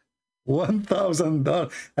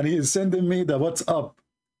 $1,000 and he is sending me the WhatsApp,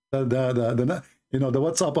 the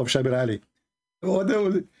WhatsApp of Shabir Ali.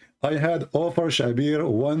 I had offered Shabir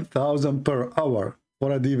 1,000 per hour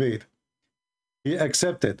for a debate. He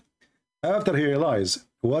accepted. After he realized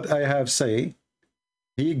what I have say,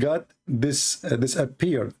 he got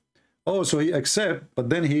disappeared. Oh, so he accepted, but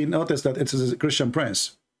then he noticed that it's a Christian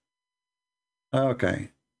prince. Okay.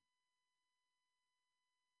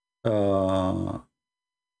 All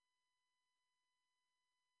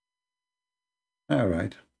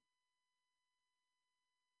right.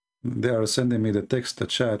 They are sending me the text, the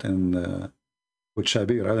chat, and with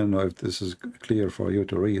Shabir. I don't know if this is clear for you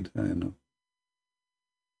to read. I don't know.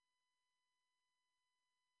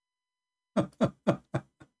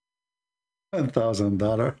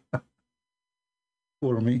 $1,000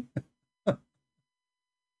 for me.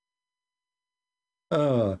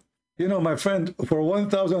 You know, my friend, for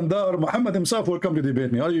 $1,000, Muhammad himself will come to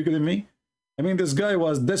debate me. Are you kidding me? I mean, this guy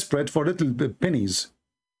was desperate for little pennies.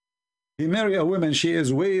 He married a woman, she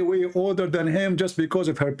is way, way older than him just because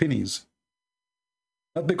of her pennies.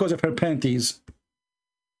 Not because of her panties.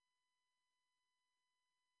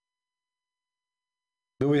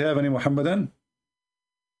 Do we have any Muhammadan?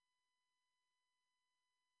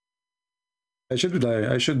 I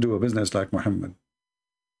should do a business like Muhammad.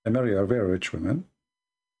 I marry a very rich woman.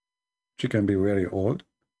 She can be very old,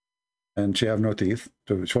 and she have no teeth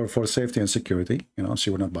for safety and security. You know,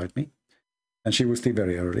 she will not bite me, and she will sleep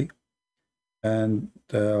very early. And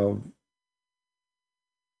you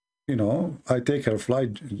know, I take her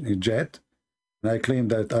flight jet, and I claim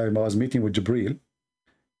that I was meeting with Jibril,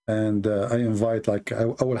 and I invite, like, I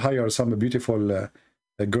will hire some beautiful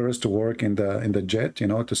girls to work in the jet, you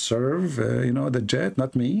know, to serve, you know, the jet,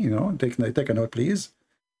 not me. You know, take a note, please.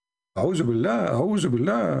 A'udhu billah, a'udhu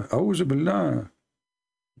billah, a'udhu billah.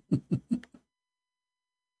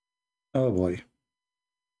 Oh boy.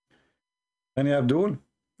 Any Abdul?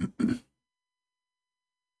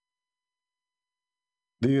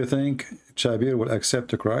 Do you think Shabir will accept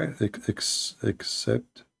to cry?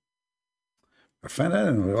 Accept? Friend, I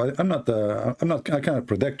don't know. I cannot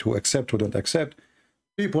predict who accept, who don't accept.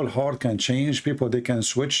 People's heart can change. People, they can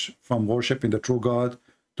switch from worshiping the true God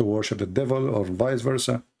to worship the devil, or vice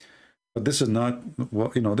versa. But this is not,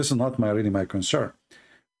 you know, this is not really my concern.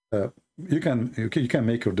 You can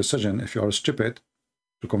make your decision. If you are stupid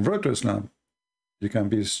to convert to Islam, you can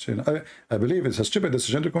be. You know, I believe it's a stupid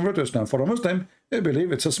decision to convert to Islam. For a Muslim, I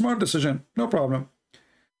believe it's a smart decision. No problem.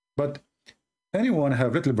 But anyone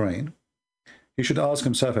have little brain, he should ask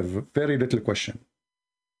himself a very little question.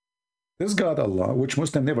 This God Allah, which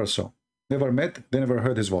Muslim never saw, never met, they never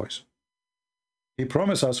heard his voice. He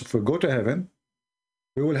promised us if we go to heaven,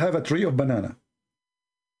 we will have a tree of banana.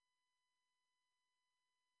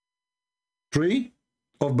 Tree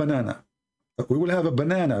of banana. We will have a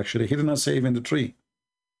banana, actually. He did not say even the tree.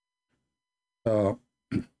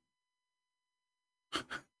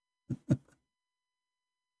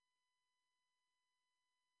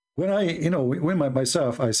 When I, you know, when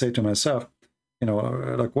myself, I say to myself, you know,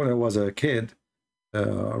 like when I was a kid,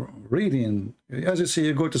 reading, as you see,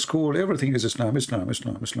 you go to school, everything is Islam, Islam,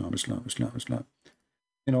 Islam, Islam, Islam, Islam, Islam.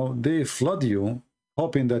 You know, they flood you,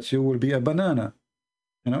 hoping that you will be a banana.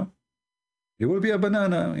 You know, you will be a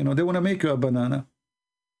banana. You know, they want to make you a banana.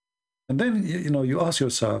 And then, you know, you ask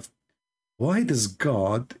yourself, why does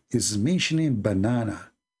God is mentioning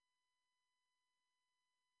banana?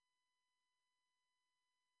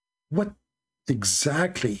 What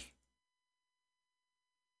exactly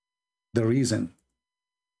the reason?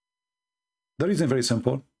 The reason very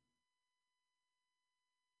simple.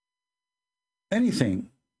 Anything.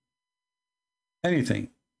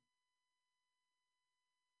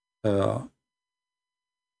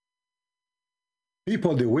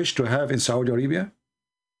 People they wish to have in Saudi Arabia,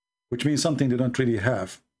 which means something they don't really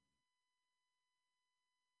have.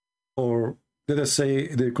 Or let us say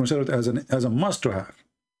they consider it as a must to have.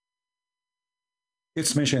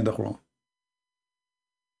 It's mentioned in the Quran.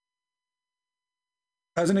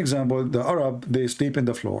 As an example, the Arab, they sleep in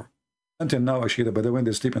the floor. Until now, actually, the Bedouin,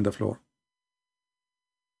 they sleep in the floor.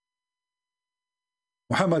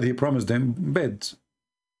 Muhammad, he promised them beds.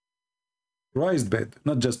 Raised bed,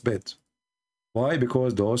 not just beds. Why?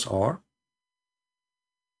 Because those are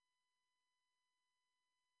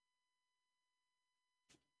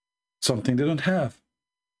something they don't have.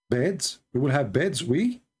 Beds. We will have beds.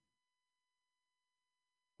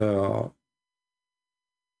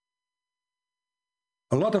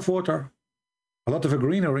 A lot of water, a lot of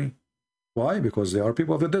greenery. Why? Because they are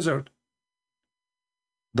people of the desert.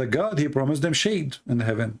 The God, he promised them shade in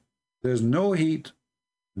heaven. There's no heat,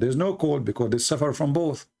 there's no cold, because they suffer from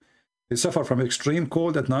both. They suffer from extreme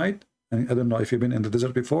cold at night, and I don't know if you've been in the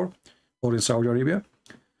desert before, or in Saudi Arabia,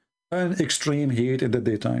 and extreme heat in the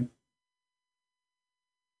daytime.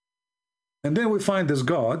 And then we find this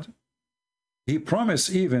God, he promised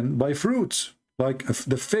even by fruits, like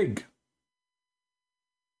the fig,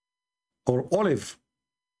 or olive.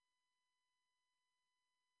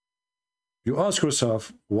 You ask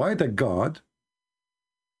yourself, why the God,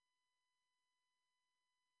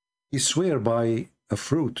 he swear by a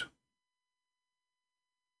fruit?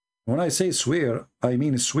 When I say swear, I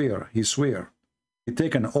mean swear. He swear. He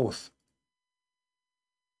take an oath.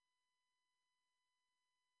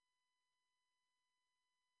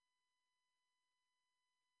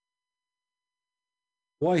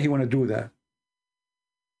 Why he want to do that?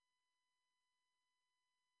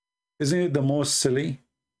 Isn't it the most silly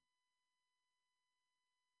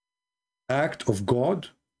act of God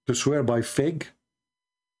to swear by fig?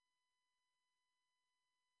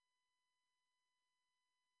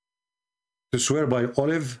 To swear by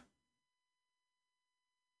olive?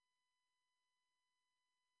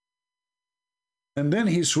 And then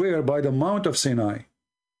he swear by the Mount of Sinai.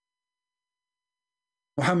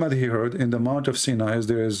 Muhammad, he heard in the Mount of Sinai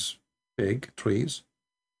there is fig trees,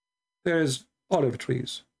 there is olive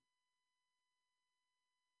trees.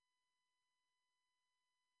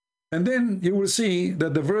 And then you will see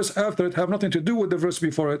that the verse after it have nothing to do with the verse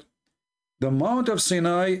before it. The Mount of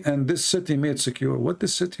Sinai and this city made secure. What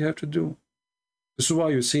does city have to do? This is why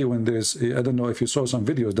you see when there's, I don't know if you saw some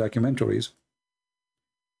videos, documentaries.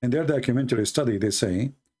 In their documentary study, they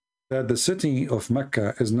say that the city of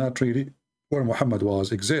Mecca is not really where Muhammad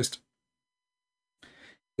was, exist.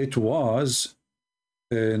 It was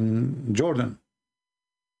in Jordan.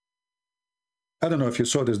 I don't know if you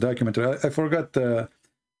saw this documentary. I forgot the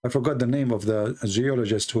name of the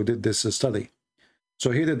geologist who did this study.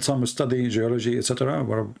 So he did some study, geology, etc.,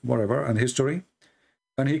 whatever, and history,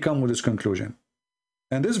 and he come with his conclusion.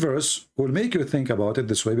 And this verse will make you think about it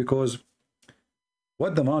this way, because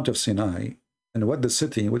what the Mount of Sinai and what the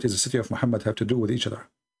city, what is the city of Muhammad, have to do with each other?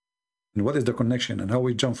 And what is the connection, and how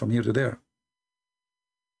we jump from here to there?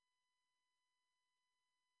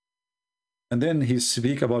 And then he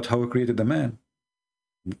speak about how he created the man.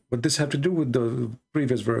 What does this have to do with the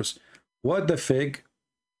previous verse? What the fig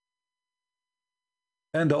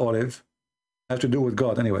and the olive have to do with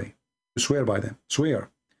God anyway? You swear by them. Swear.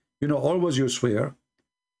 You know, always you swear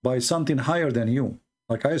by something higher than you.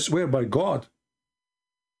 Like I swear by God.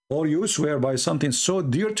 Or you swear by something so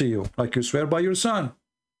dear to you, like you swear by your son.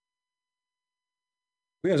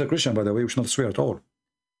 We as a Christian, by the way, we should not swear at all.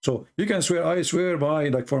 So you can swear, I swear by,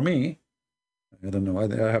 like for me, I don't know,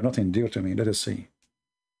 I have nothing dear to me. Let us see.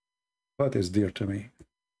 What is dear to me?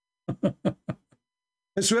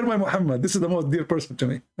 I swear by Muhammad. This is the most dear person to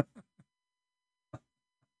me.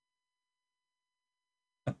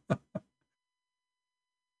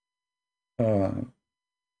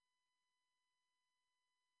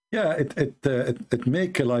 Yeah, it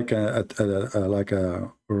make like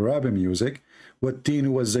a rap music. والتين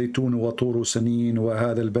والزيتون وطور سنين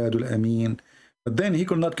وهذا الباد الأمين. But then he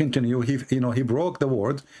could not continue. He broke the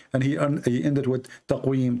word, and he ended with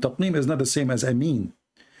تقويم. تقويم is not the same as أمين.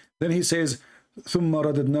 Then he says ثم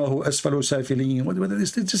رددناه أسفل سافلين.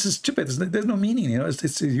 This is stupid. There's no meaning. You know,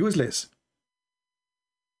 it's useless.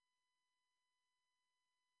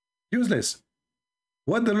 Useless.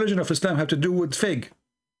 What the religion of Islam have to do with fig?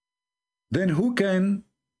 Then who can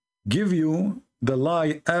give you the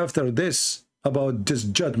lie after this about this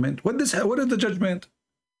judgment? What is the judgment?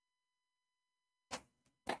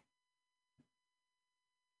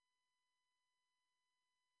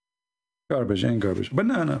 Garbage and garbage.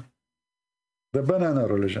 Banana. The banana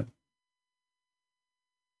religion.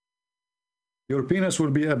 Your penis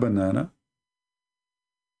will be a banana.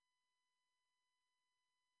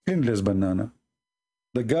 Skinless banana.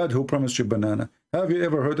 The God who promised you banana. Have you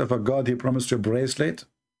ever heard of a God he promised you a bracelet?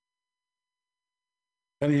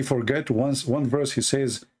 And he forget once one verse he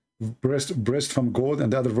says breast from gold,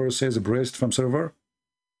 and the other verse says breast from silver.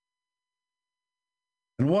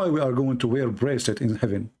 And why we are going to wear bracelet in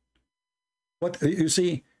heaven? What you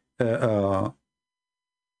see,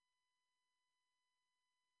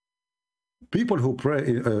 people who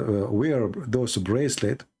wear those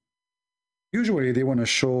bracelet, usually they want to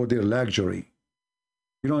show their luxury.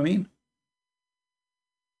 You know what I mean?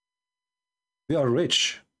 They are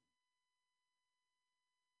rich.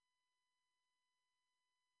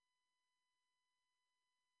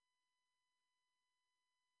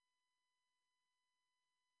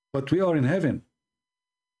 But we are in heaven.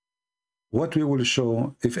 What we will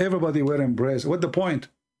show, if everybody wearing bracelet, what's the point?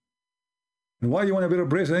 And why you want to wear a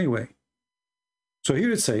bracelet anyway? So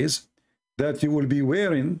here it says that you will be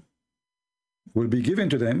wearing, will be given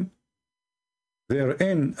to them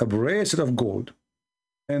therein a bracelet of gold,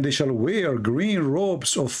 and they shall wear green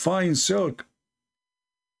robes of fine silk.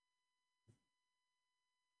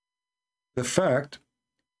 The fact,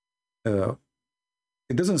 it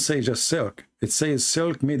doesn't say just silk. It says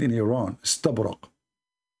silk made in Iran, stabrak.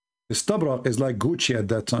 The stabrak is like Gucci at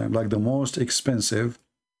that time, like the most expensive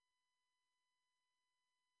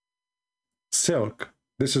silk.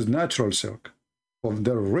 This is natural silk of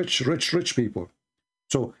the rich people.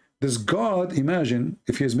 So this God, imagine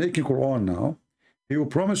if he is making Quran now, he will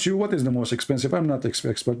promise you what is the most expensive. I'm not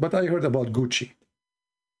expert, but I heard about Gucci.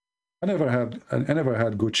 I never had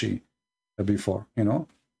Gucci before, you know.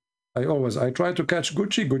 I try to catch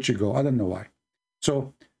Gucci go. I don't know why.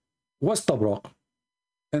 So what's tabrak?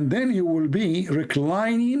 And then you will be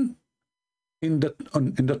reclining in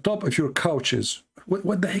the top of your couches.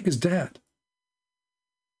 What the heck is that?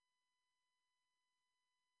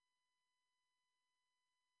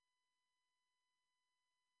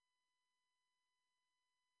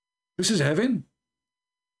 This is heaven?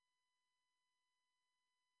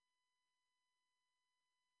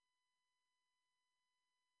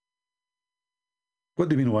 What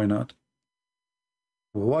do you mean, why not?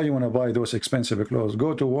 Why you want to buy those expensive clothes?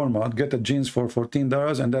 Go to Walmart, get the jeans for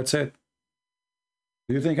 $14 and that's it.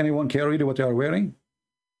 Do you think anyone care really what you are wearing?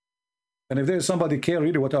 And if there's somebody care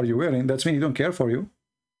really what are you wearing, that's mean he don't care for you.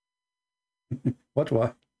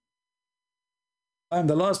 What? I'm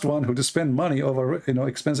the last one who to spend money over, you know,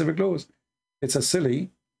 expensive clothes. It's a silly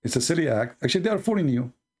act. Actually, they are fooling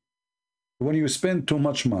you. When you spend too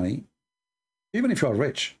much money, even if you are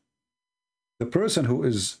rich, the person who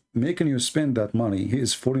is making you spend that money, he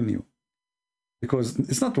is fooling you. Because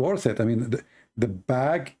it's not worth it. I mean, the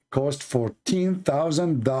bag cost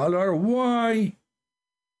 $14,000. Why?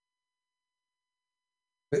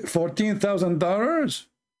 $14,000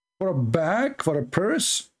 for a bag, for a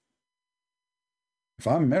purse? If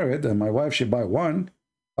I'm married and my wife should buy one,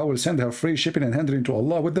 I will send her free shipping and hand it into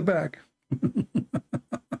Allah with the bag.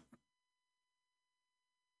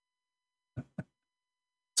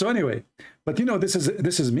 So anyway, but you know, this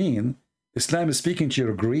is mean. Islam is speaking to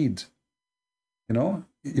your greed. You know,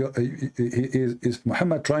 is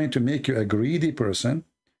Muhammad trying to make you a greedy person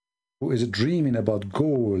who is dreaming about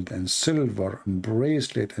gold and silver and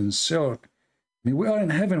bracelet and silk? I mean, we are in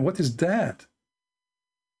heaven. What is that?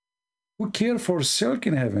 Who care for silk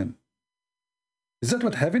in heaven? Is that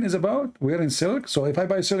what heaven is about? We're in silk. So if I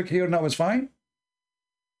buy silk here now, it's fine.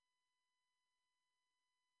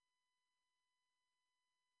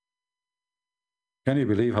 Can you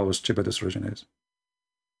believe how stupid this religion is?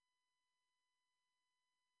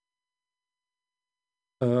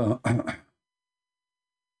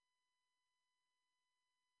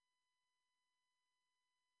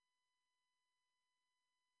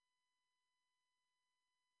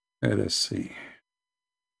 Let us see.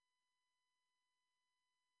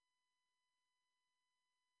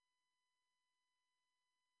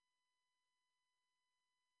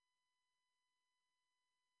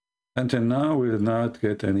 Until now, we did not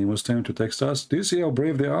get any Muslim to text us. Do you see how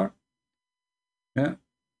brave they are? Yeah.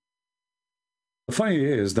 The funny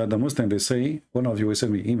is that the Muslim, they say, one of you will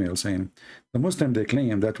send me email saying, the Muslim, they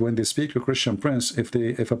claim that when they speak to Christian prince, if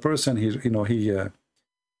a person, he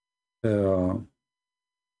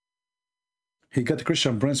got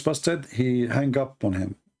Christian prince busted, he hang up on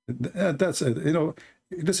him. That's it. You know,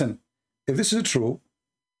 listen, if this is true,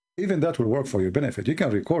 even that will work for your benefit. You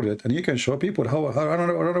can record it and you can show people how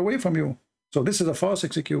run away from you. So this is a false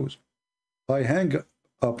excuse. I hang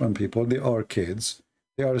up on people. They are kids.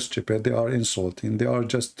 They are stupid. They are insulting. They are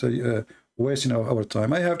just wasting our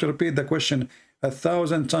time. I have to repeat the question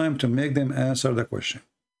 1,000 times to make them answer the question.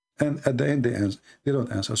 And at the end, they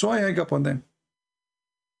don't answer. So I hang up on them.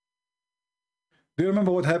 Do you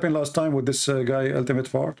remember what happened last time with this guy, Ultimate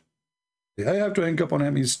Fart? I have to hang up on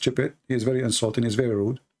him. He's stupid. He's very insulting. He's very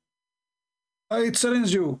rude. I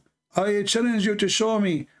challenge you to show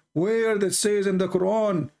me where that says in the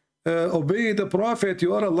Quran, obey the Prophet.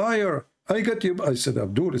 You are a liar. I got you. I said,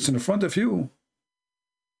 Abdul, it's in front of you.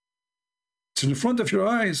 It's in front of your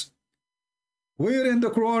eyes. Where in the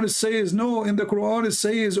Quran it says, no, in the Quran it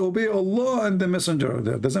says, obey Allah and the Messenger.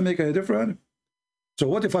 That doesn't make any difference. So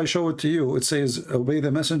what if I show it to you? It says, obey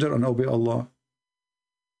the Messenger and obey Allah.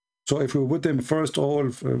 So if we put them first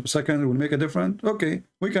or second, it will make a difference? Okay,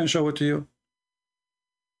 we can show it to you.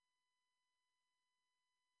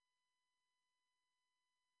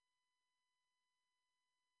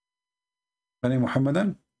 Any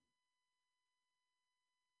Muhammadan?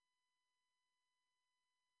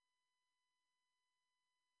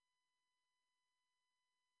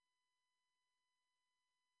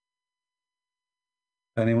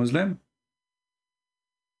 Any Muslim?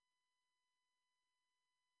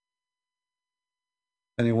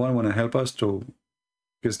 Anyone want to help us to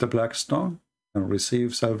kiss the black stone and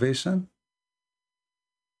receive salvation?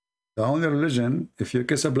 The only religion, if you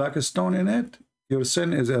kiss a black stone in it, your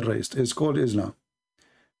sin is erased. It's called Islam.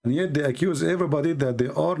 And yet they accuse everybody that they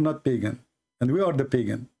are not pagan. And we are the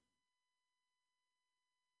pagan.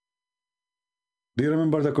 Do you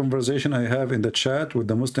remember the conversation I have in the chat with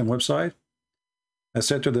the Muslim website? I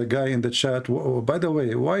said to the guy in the chat, oh, by the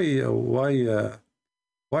way, why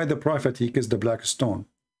the Prophet, he kissed the black stone?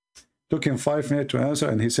 Took him 5 minutes to answer,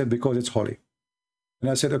 and he said, because it's holy. And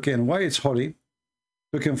I said, okay, and why it's holy?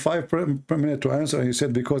 Took him 5 minutes to answer, and he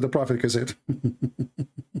said, because the Prophet kissed it.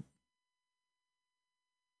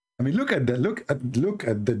 I mean, look at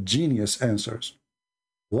the genius answers.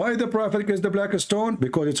 Why the Prophet kissed the black stone?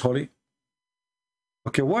 Because it's holy.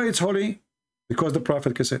 Okay, why it's holy? Because the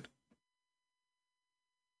Prophet kissed it.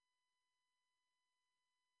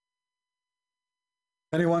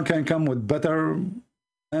 Anyone can come with better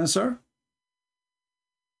answer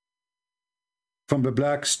from the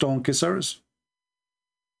black stone kissers?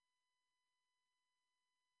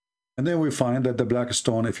 And then we find that the black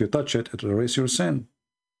stone, if you touch it, it will erase your sin.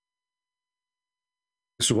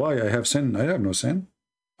 This is why I have sin. I have no sin.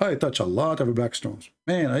 I touch a lot of black stones.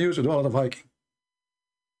 Man, I used to do a lot of hiking.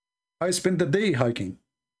 I spent the day hiking.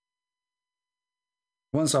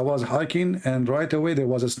 Once I was hiking, and right away there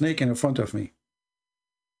was a snake in front of me.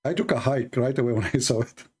 I took a hike right away when I saw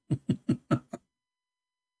it.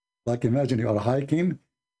 Like, imagine you are hiking,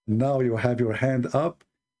 now you have your hand up,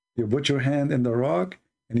 you put your hand in the rock,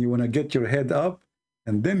 and you want to get your head up,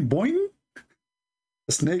 and then boing,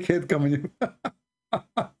 a snake head coming.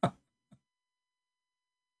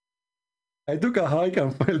 I took a hike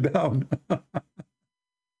and fell down.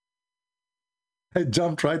 I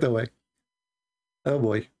jumped right away. Oh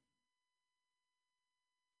boy.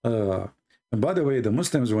 And by the way, the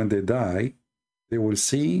Muslims, when they die, they will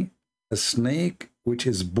see a snake which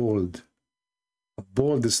is bald. A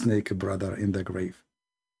bald snake, brother, in the grave.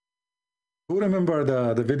 Who remember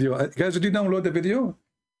the video? Guys, did you download the video?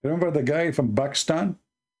 Remember the guy from Pakistan?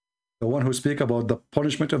 The one who speak about the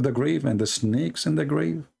punishment of the grave and the snakes in the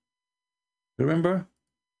grave? Remember?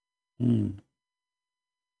 You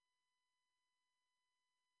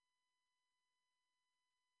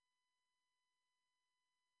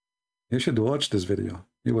should watch this video.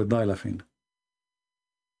 You will die laughing.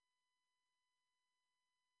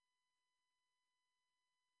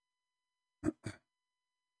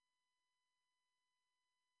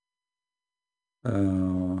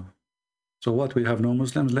 So what, we have no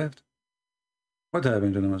Muslims left? What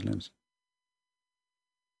happened to the Muslims?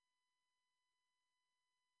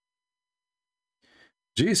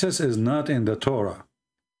 Jesus is not in the Torah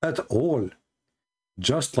at all,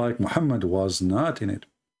 just like Muhammad was not in it.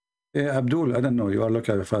 Abdul, I don't know, you are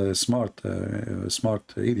looking at a smart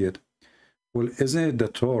idiot. Well, isn't it the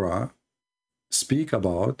Torah speak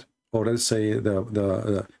about, or let's say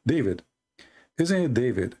David? Isn't it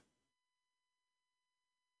David?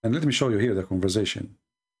 And let me show you here the conversation.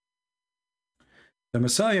 The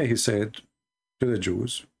Messiah, he said to the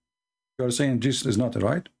Jews, you are saying Jesus is not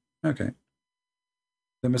right? Okay.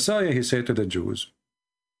 The Messiah, he said to the Jews,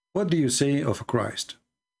 what do you say of Christ?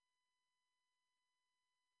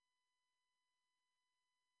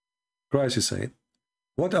 Christ, he said,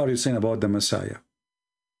 what are you saying about the Messiah?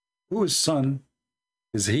 Whose son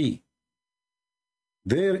is he?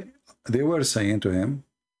 They were saying to him,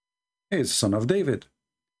 he is the son of David.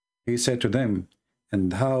 He said to them,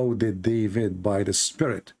 and how did David by the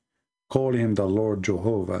Spirit call him the Lord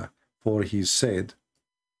Jehovah? For he said,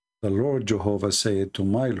 the Lord Jehovah said to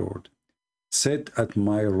my Lord, sit at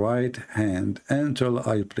my right hand until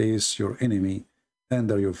I place your enemy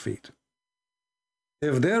under your feet.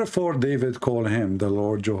 If therefore David called him the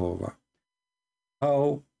Lord Jehovah,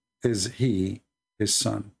 how is he his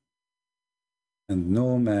son? And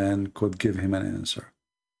no man could give him an answer.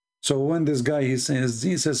 So when this guy, he says,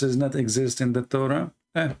 Jesus does not exist in the Torah,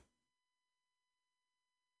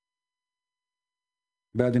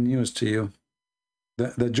 bad news to you.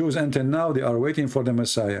 The Jews until now, they are waiting for the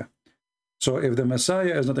Messiah. So if the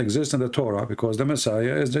Messiah does not exist in the Torah, because the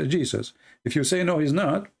Messiah is Jesus, if you say no, he's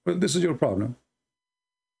not, well, this is your problem.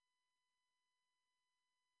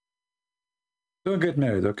 Don't get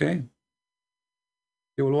married, okay?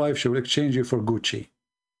 Your wife, she will exchange you for Gucci.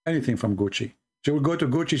 Anything from Gucci. She will go to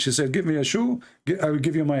Gucci, she said, give me a shoe, I will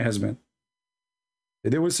give you my husband.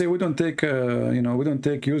 They will say, we don't take, you know, we don't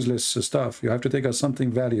take useless stuff. You have to take us something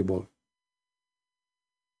valuable.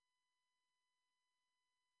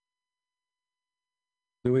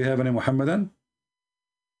 Do we have any Muhammadan?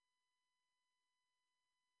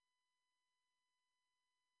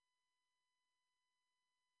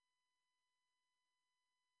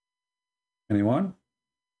 Anyone?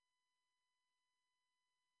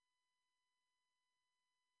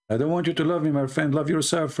 I don't want you to love me, my friend. Love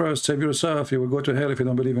yourself first. Save yourself. You will go to hell if you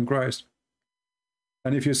don't believe in Christ.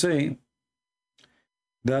 And if you say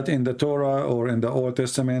that in the Torah or in the Old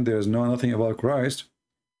Testament there is nothing about Christ,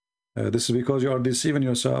 this is because you are deceiving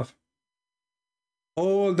yourself.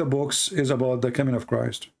 All the books is about the coming of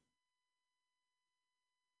Christ.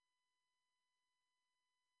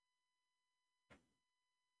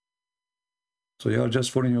 So you are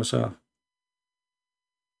just fooling yourself.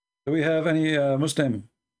 Do we have any Muslim?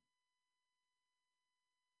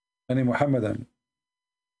 Any Muhammadan?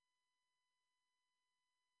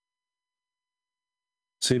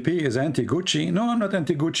 CP is anti-Gucci. No, I'm not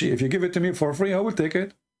anti-Gucci. If you give it to me for free, I will take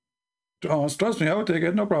it. Trust me, I will take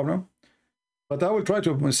it, no problem. But I will try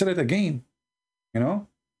to sell it again, you know,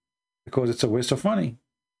 because it's a waste of money.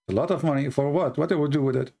 A lot of money for what? What they will do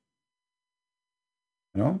with it?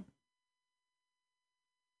 You know?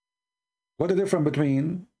 What's the difference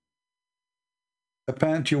between a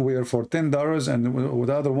pant you wear for $10 and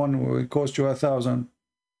the other one will cost you $1,000?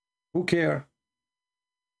 Who care?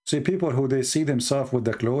 See, people who they see themselves with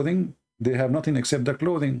the clothing, they have nothing except the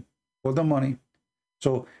clothing or the money.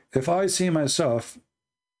 So if I see myself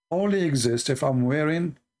only exist if I'm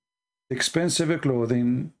wearing expensive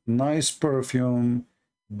clothing, nice perfume,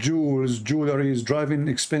 jewels, jewelries, driving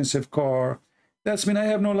expensive car, that's mean I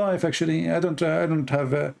have no life. Actually, I don't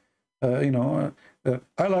have a you know,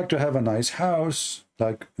 I like to have a nice house,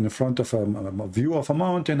 like in front of a view of a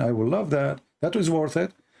mountain. I will love that. That is worth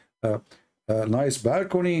it. A nice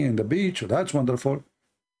balcony in the beach, that's wonderful.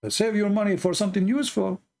 Save your money for something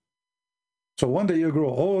useful. So one day you grow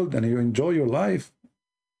old and you enjoy your life,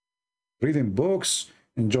 reading books,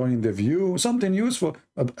 enjoying the view, something useful,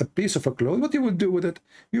 a piece of a cloth. What you will do with it?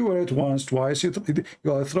 You wear it once, twice. You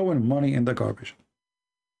are throwing money in the garbage.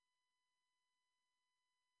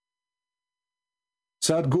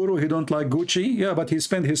 Sadhguru, he don't like Gucci. Yeah, but he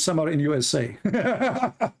spent his summer in USA.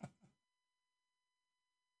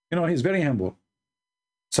 You know, he's very humble.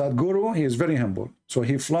 Sadhguru, he is very humble. So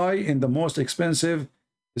he fly in the most expensive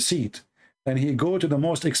seat. And he go to the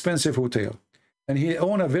most expensive hotel. And he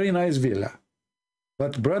own a very nice villa.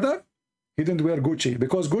 But brother, he didn't wear Gucci.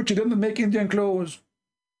 Because Gucci didn't make Indian clothes.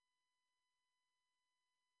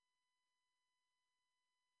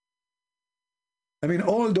 I mean,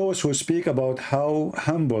 all those who speak about how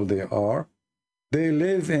humble they are, they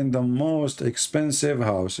live in the most expensive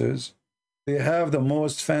houses. They have the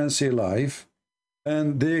most fancy life.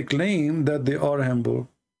 And they claim that they are humble.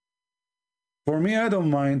 For me, I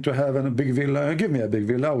don't mind to have a big villa. Give me a big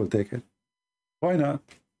villa, I will take it. Why not?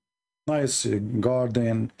 Nice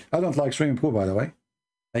garden. I don't like swimming pool, by the way.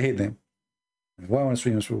 I hate them. Why want to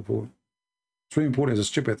swim in a swimming pool? Swimming pool is a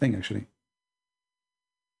stupid thing, actually.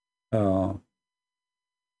 I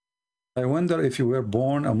wonder if you were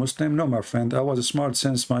born a Muslim. No, my friend. I was smart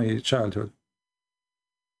since my childhood.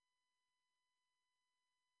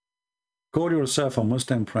 Call yourself a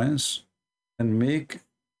Muslim prince and make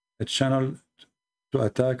a channel to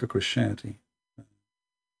attack Christianity.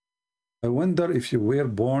 I wonder if you were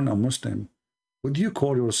born a Muslim, would you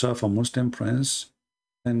call yourself a Muslim prince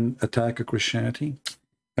and attack Christianity?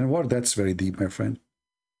 Anwar, that's very deep, my friend.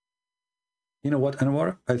 You know what,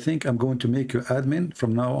 Anwar? I think I'm going to make you admin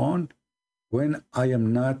from now on when I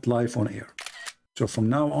am not live on air. So from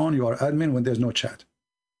now on, you are admin when there's no chat.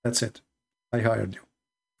 That's it. I hired you.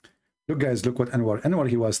 Look, guys, look what Anwar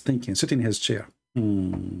he was thinking, sitting in his chair.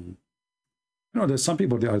 You know, there's some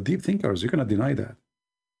people, they are deep thinkers. You cannot deny that. I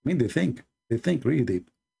mean, they think really deep.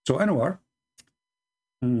 So Anwar,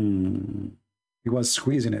 he was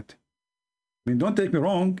squeezing it. I mean, don't take me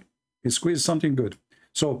wrong. He squeezed something good.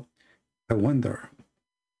 So I wonder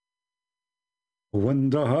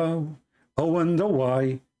how, I wonder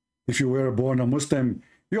why, if you were born a Muslim,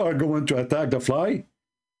 you are going to attack the fly?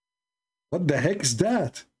 What the heck is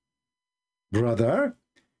that? Brother,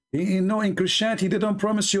 you know, in Christianity, they don't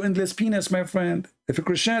promise you endless penis, my friend. If a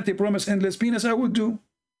Christianity promised endless penis, I would do.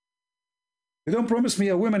 They don't promise me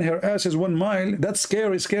a woman, her ass is 1 mile. That's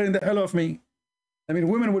scary, scaring the hell of me. I mean,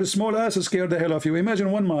 women with a small ass scare the hell of you.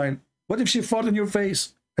 Imagine 1 mile. What if she fart in your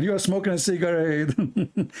face and you are smoking a cigarette?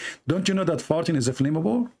 Don't you know that farting is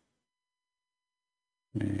flammable?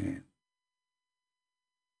 Man.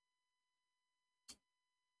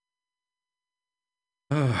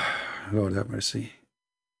 Oh, Lord have mercy.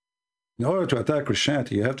 In order to attack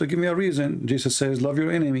Christianity, you have to give me a reason. Jesus says, love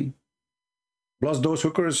your enemy. Bless those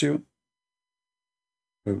who curse you.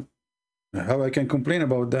 How I can complain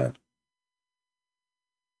about that?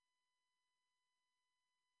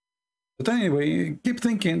 But anyway, keep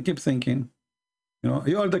thinking, keep thinking. You know,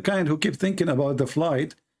 you are the kind who keep thinking about the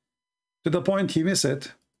flight to the point you miss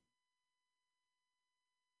it.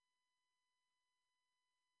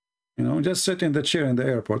 You know, just sit in the chair in the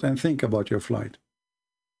airport and think about your flight.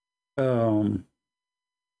 Do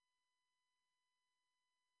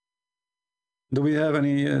we have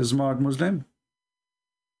any smart Muslim?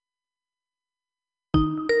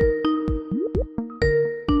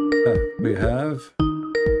 We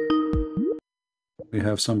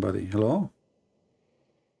have somebody. Hello?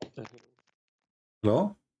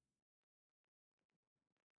 Hello?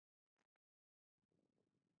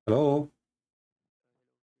 Hello?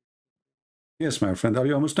 Yes, my friend. Are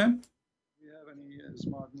you a Muslim? Do you have any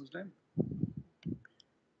smart Muslim?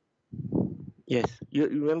 Yes, you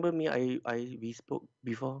remember me? We spoke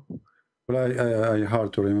before. Well, I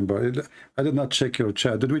hard to remember. I did not check your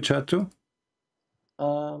chat. Did we chat too?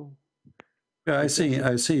 Yeah, I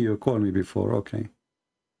see you called me before. Okay.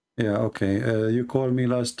 Yeah, okay. You called me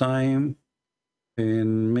last time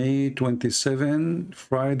in May 27,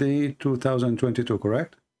 Friday 2022,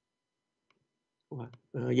 correct? What?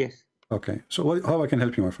 Yes. Okay. So how I can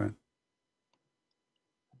help you, my friend?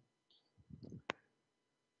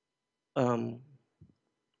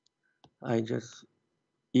 I just,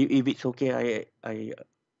 if it's okay, I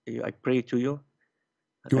pray to you.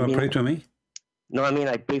 You want to pray to me? No, I mean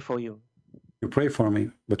I pray for you. You pray for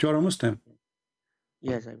me, but you are a Muslim.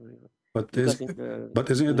 Yes, I believe. But isn't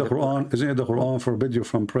it the Quran? Isn't it the Quran forbid you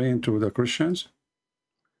from praying to the Christians?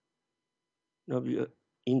 No,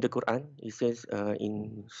 in the Quran it says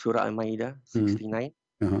in Surah Al-Ma'idah 69.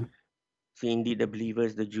 So indeed the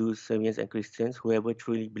believers, the Jews, Syrians, and Christians, whoever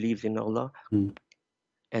truly believes in Allah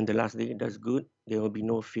and the last day does good, there will be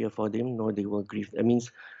no fear for them, nor they will grieve. That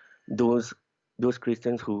means those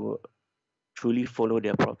Christians who truly follow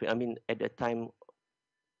their prophet. I mean, at the time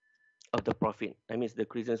of the prophet, that means the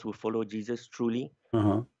Christians who follow Jesus truly.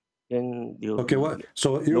 Then okay, what?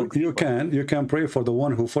 So you can pray for the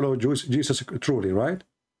one who follows Jesus truly, right?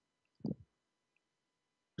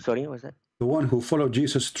 Sorry, what's that? The one who followed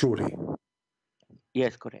Jesus truly.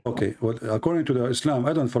 Yes, correct. Okay, well, according to the Islam,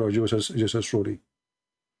 I don't follow Jesus truly.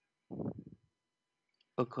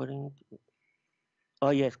 According to...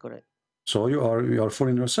 Oh, yes, correct. So you are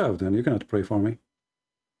fooling yourself then. You cannot pray for me.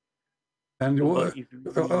 And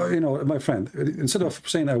you know, my friend, instead of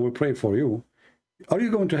saying I will pray for you, are you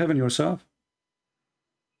going to heaven yourself?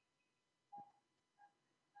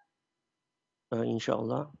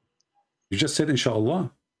 Inshallah. You just said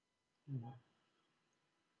inshallah.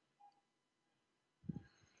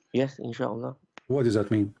 Yes, inshallah. What does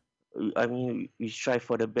that mean? I mean, we strive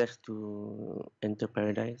for the best to enter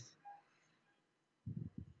paradise.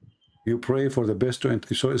 You pray for the best to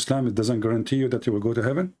enter. So Islam, it doesn't guarantee you that you will go to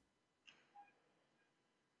heaven?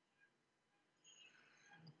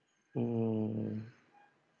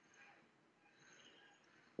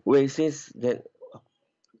 Well, it says that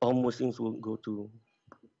all Muslims will go to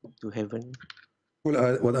heaven.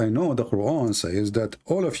 Well, what I know, the Quran says that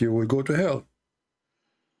all of you will go to hell.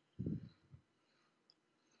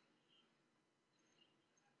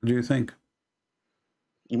 What do you think?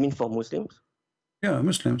 You mean for Muslims? Yeah,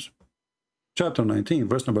 Muslims. Chapter 19,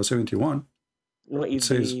 verse number 71. No, it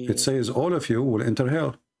says all of you will enter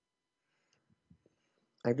hell.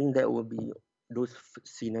 I think that will be those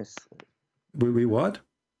sinners. Will be what?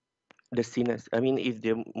 The sinners. I mean, if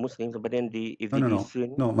they're Muslims, but then if they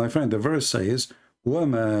sin. No, my friend, the verse says,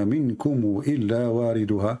 وَمَا مِنْكُمُ إِلَّا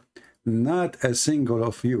وَارِدُهَا. Not a single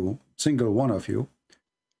one of you,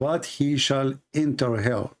 but he shall enter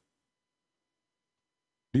hell.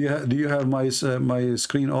 Do you have my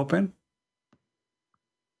screen open?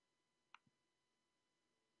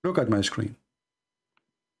 Look at my screen.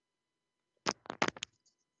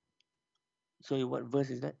 Sorry, what verse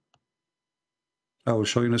is that? I will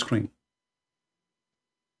show you the screen.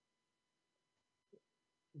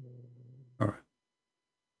 All right.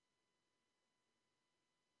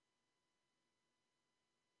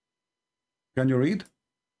 Can you read?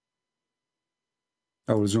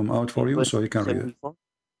 I will zoom out for you so you can read it.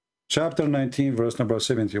 Chapter 19, verse number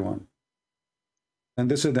 71. And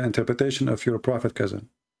this is the interpretation of your prophet cousin.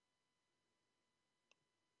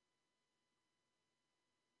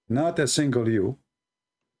 Not a single you,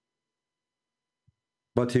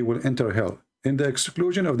 but he will enter hell in the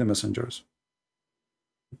exclusion of the messengers.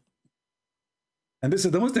 And this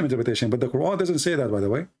is the Muslim interpretation, but the Quran doesn't say that, by the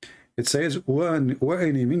way. It says, وَأَنِ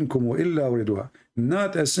مِنْكُمْ وَإِلَّا وَرِدُهَا.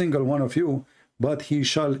 Not a single one of you, but he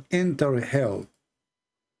shall enter hell.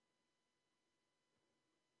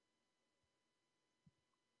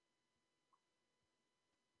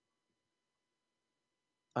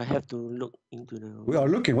 I have to look into the... We are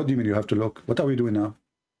looking. What do you mean you have to look? What are we doing now?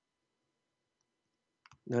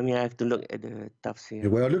 I mean, I have to look at the Tafsir.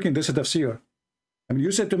 We are looking. This is Tafsir. I mean,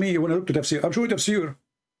 you said to me you want to look to Tafsir. I'm showing Tafsir.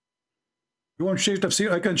 You want to change Tafsir?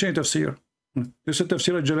 I can change Tafsir. This is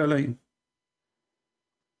Tafsir al-Jalalain.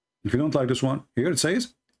 If you don't like this one, here it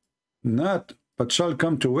says, not but shall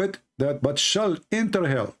come to it, that but shall enter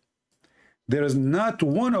hell. There is not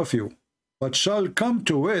one of you, but shall come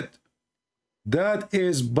to it, that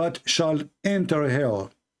is but shall enter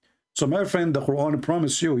hell. So my friend, the Quran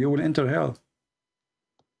promises you, you will enter hell.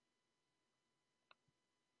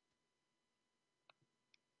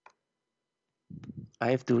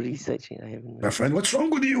 I have to research it. I haven't. My friend, what's wrong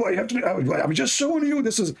with you? I have to. I'm just showing you.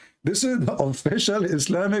 This is the official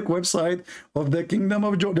Islamic website of the Kingdom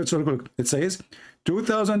of Jordan. It says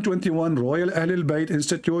 2021 Royal Ahlul Bayt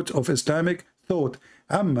Institute of Islamic Thought,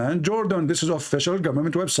 Amman, Jordan. This is official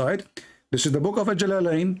government website. This is the book of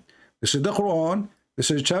Al-Jalalain. This is the Quran. This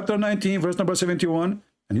is chapter 19, verse number 71.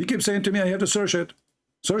 And you keep saying to me, I have to search it.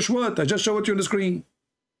 Search what? I just show it to you on the screen.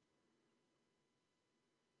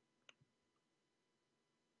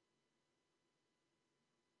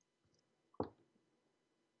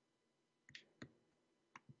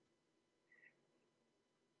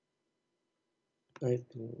 I have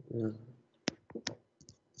to,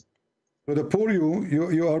 So the poor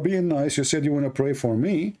you are being nice. You said you want to pray for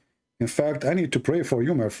me. In fact, I need to pray for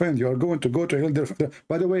you, my friend. You are going to go to hell.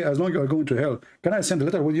 By the way, as long as you are going to hell, can I send a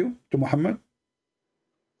letter with you to Muhammad?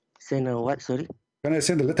 send a what, sorry? Can I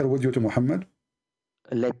send a letter with you to Muhammad?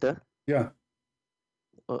 A letter? Yeah.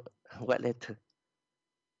 What letter?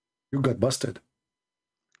 You got busted.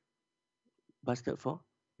 Busted for?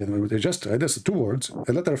 Just two words.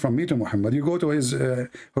 A letter from me to Muhammad. You go to his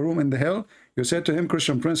room in the hell. You say to him,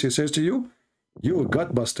 Christian Prince, he says to you, you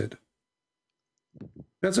got busted.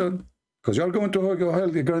 That's it. Because you're going to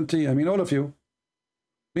hell, I guarantee. I mean, all of you.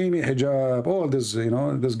 Mimi, Hijab, all this,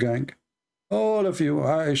 this gang. All of you,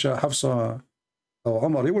 Aisha, Hafsa, or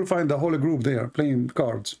Omar, you will find the whole group there playing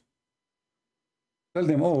cards. Tell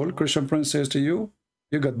them all, Christian Prince says to you,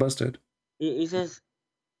 you got busted. It says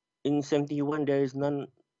in 71 there is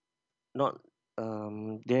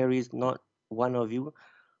there is not one of you,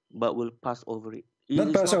 but will pass over it.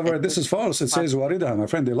 Not pass over it. This is false. It says waridaha, my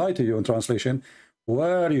friend. They lie to you in translation.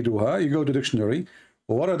 Wariduha. You go to dictionary.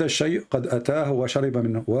 ورد الشيء قد أتاه وشرب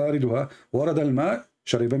منه. واردها. ورد الماء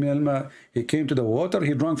شرب من الماء. He came to the water.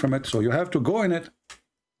 He drank from it. So you have to go in it.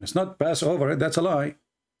 It's not pass over it. That's a lie.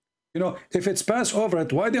 If it's pass over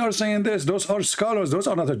it, why they are saying this? Those are scholars. Those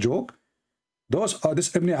are not a joke. Those are,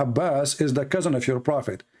 this Ibn Abbas is the cousin of your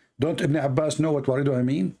prophet. Don't Ibn Abbas know what wariduha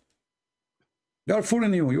mean? They are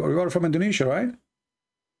fooling you. You are from Indonesia, right?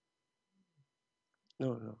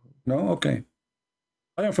 No. No? Okay.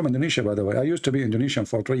 I am from Indonesia, by the way. I used to be Indonesian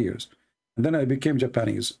for 3 years. And then I became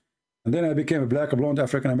Japanese. And then I became a black, blonde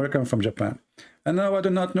African-American from Japan. And now I do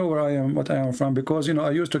not know where I am, what I am from, because,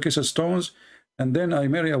 I used to kiss stones. And then I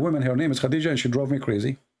married a woman. Her name is Khadija, and she drove me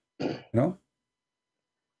crazy.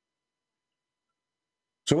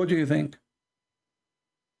 So what do you think?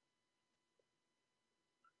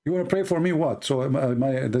 You want to pray for me what? So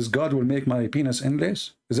this God will make my penis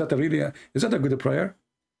endless? Is that is that a good prayer?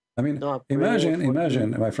 I mean, no,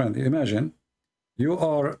 imagine, my friend, imagine you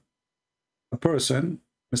are a person,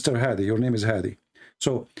 Mr. Hadi, your name is Hadi.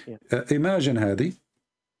 So imagine, Hadi,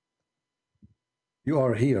 you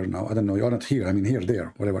are here now. I don't know, you are not here. I mean, here,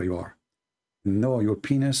 there, wherever you are. No, your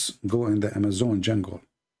penis go in the Amazon jungle.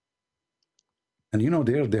 And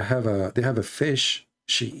there they have a fish.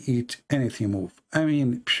 She eat anything move. I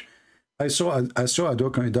mean, I saw a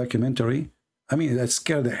documentary. I mean, that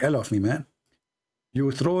scared the hell of me, man.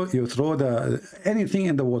 You throw the anything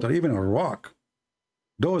in the water, even a rock.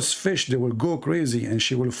 Those fish, they will go crazy, and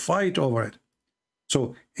she will fight over it.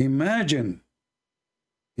 So imagine,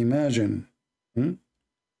 you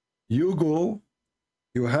go,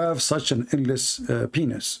 you have such an endless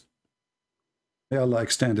penis. May Allah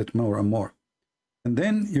extend it more and more. And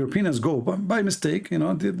then your penis go, by mistake, you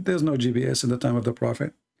know, there's no GPS in the time of the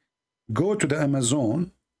Prophet. Go to the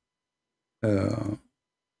Amazon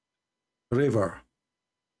river.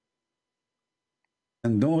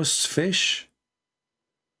 And those fish,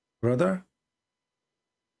 brother,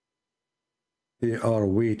 they are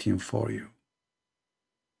waiting for you.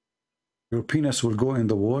 Your penis will go in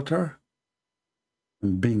the water,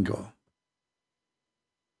 and bingo.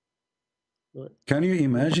 What? Can you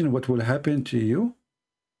imagine what will happen to you?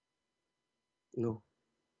 No.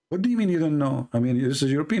 What do you mean you don't know? I mean, this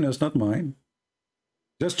is your penis, not mine.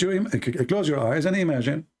 Just close your eyes and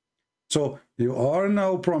imagine. So you are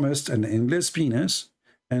now promised an endless penis,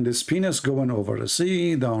 and this penis going over the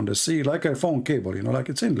sea, down the sea, like a phone cable, you know, like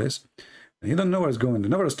it's endless. And you don't know where it's going. You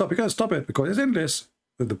never stop. You can't stop it because it's endless.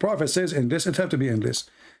 If the Prophet says endless, it has to be endless.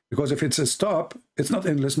 Because if it's a stop, it's not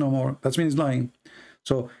endless no more. That means lying.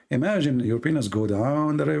 So imagine your penis go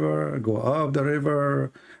down the river, go up the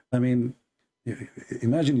river. I mean,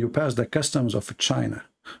 imagine you pass the customs of China.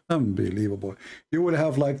 Unbelievable. You will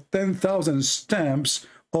have like 10,000 stamps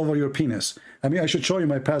over your penis. I mean, I should show you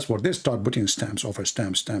my passport. They start putting stamps over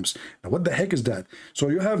stamps. Now, what the heck is that? So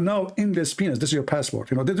you have now endless penis. This is your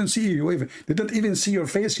passport. You know, they didn't see you even. They didn't even see your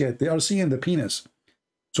face yet. They are seeing the penis.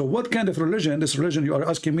 So what kind of religion, this religion you are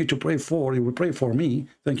asking me to pray for, you will pray for me.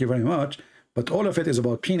 Thank you very much. But all of it is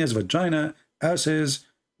about penis, vagina, asses.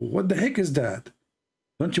 What the heck is that?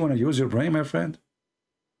 Don't you want to use your brain, my friend?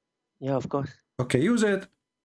 Yeah, of course. Okay, use it.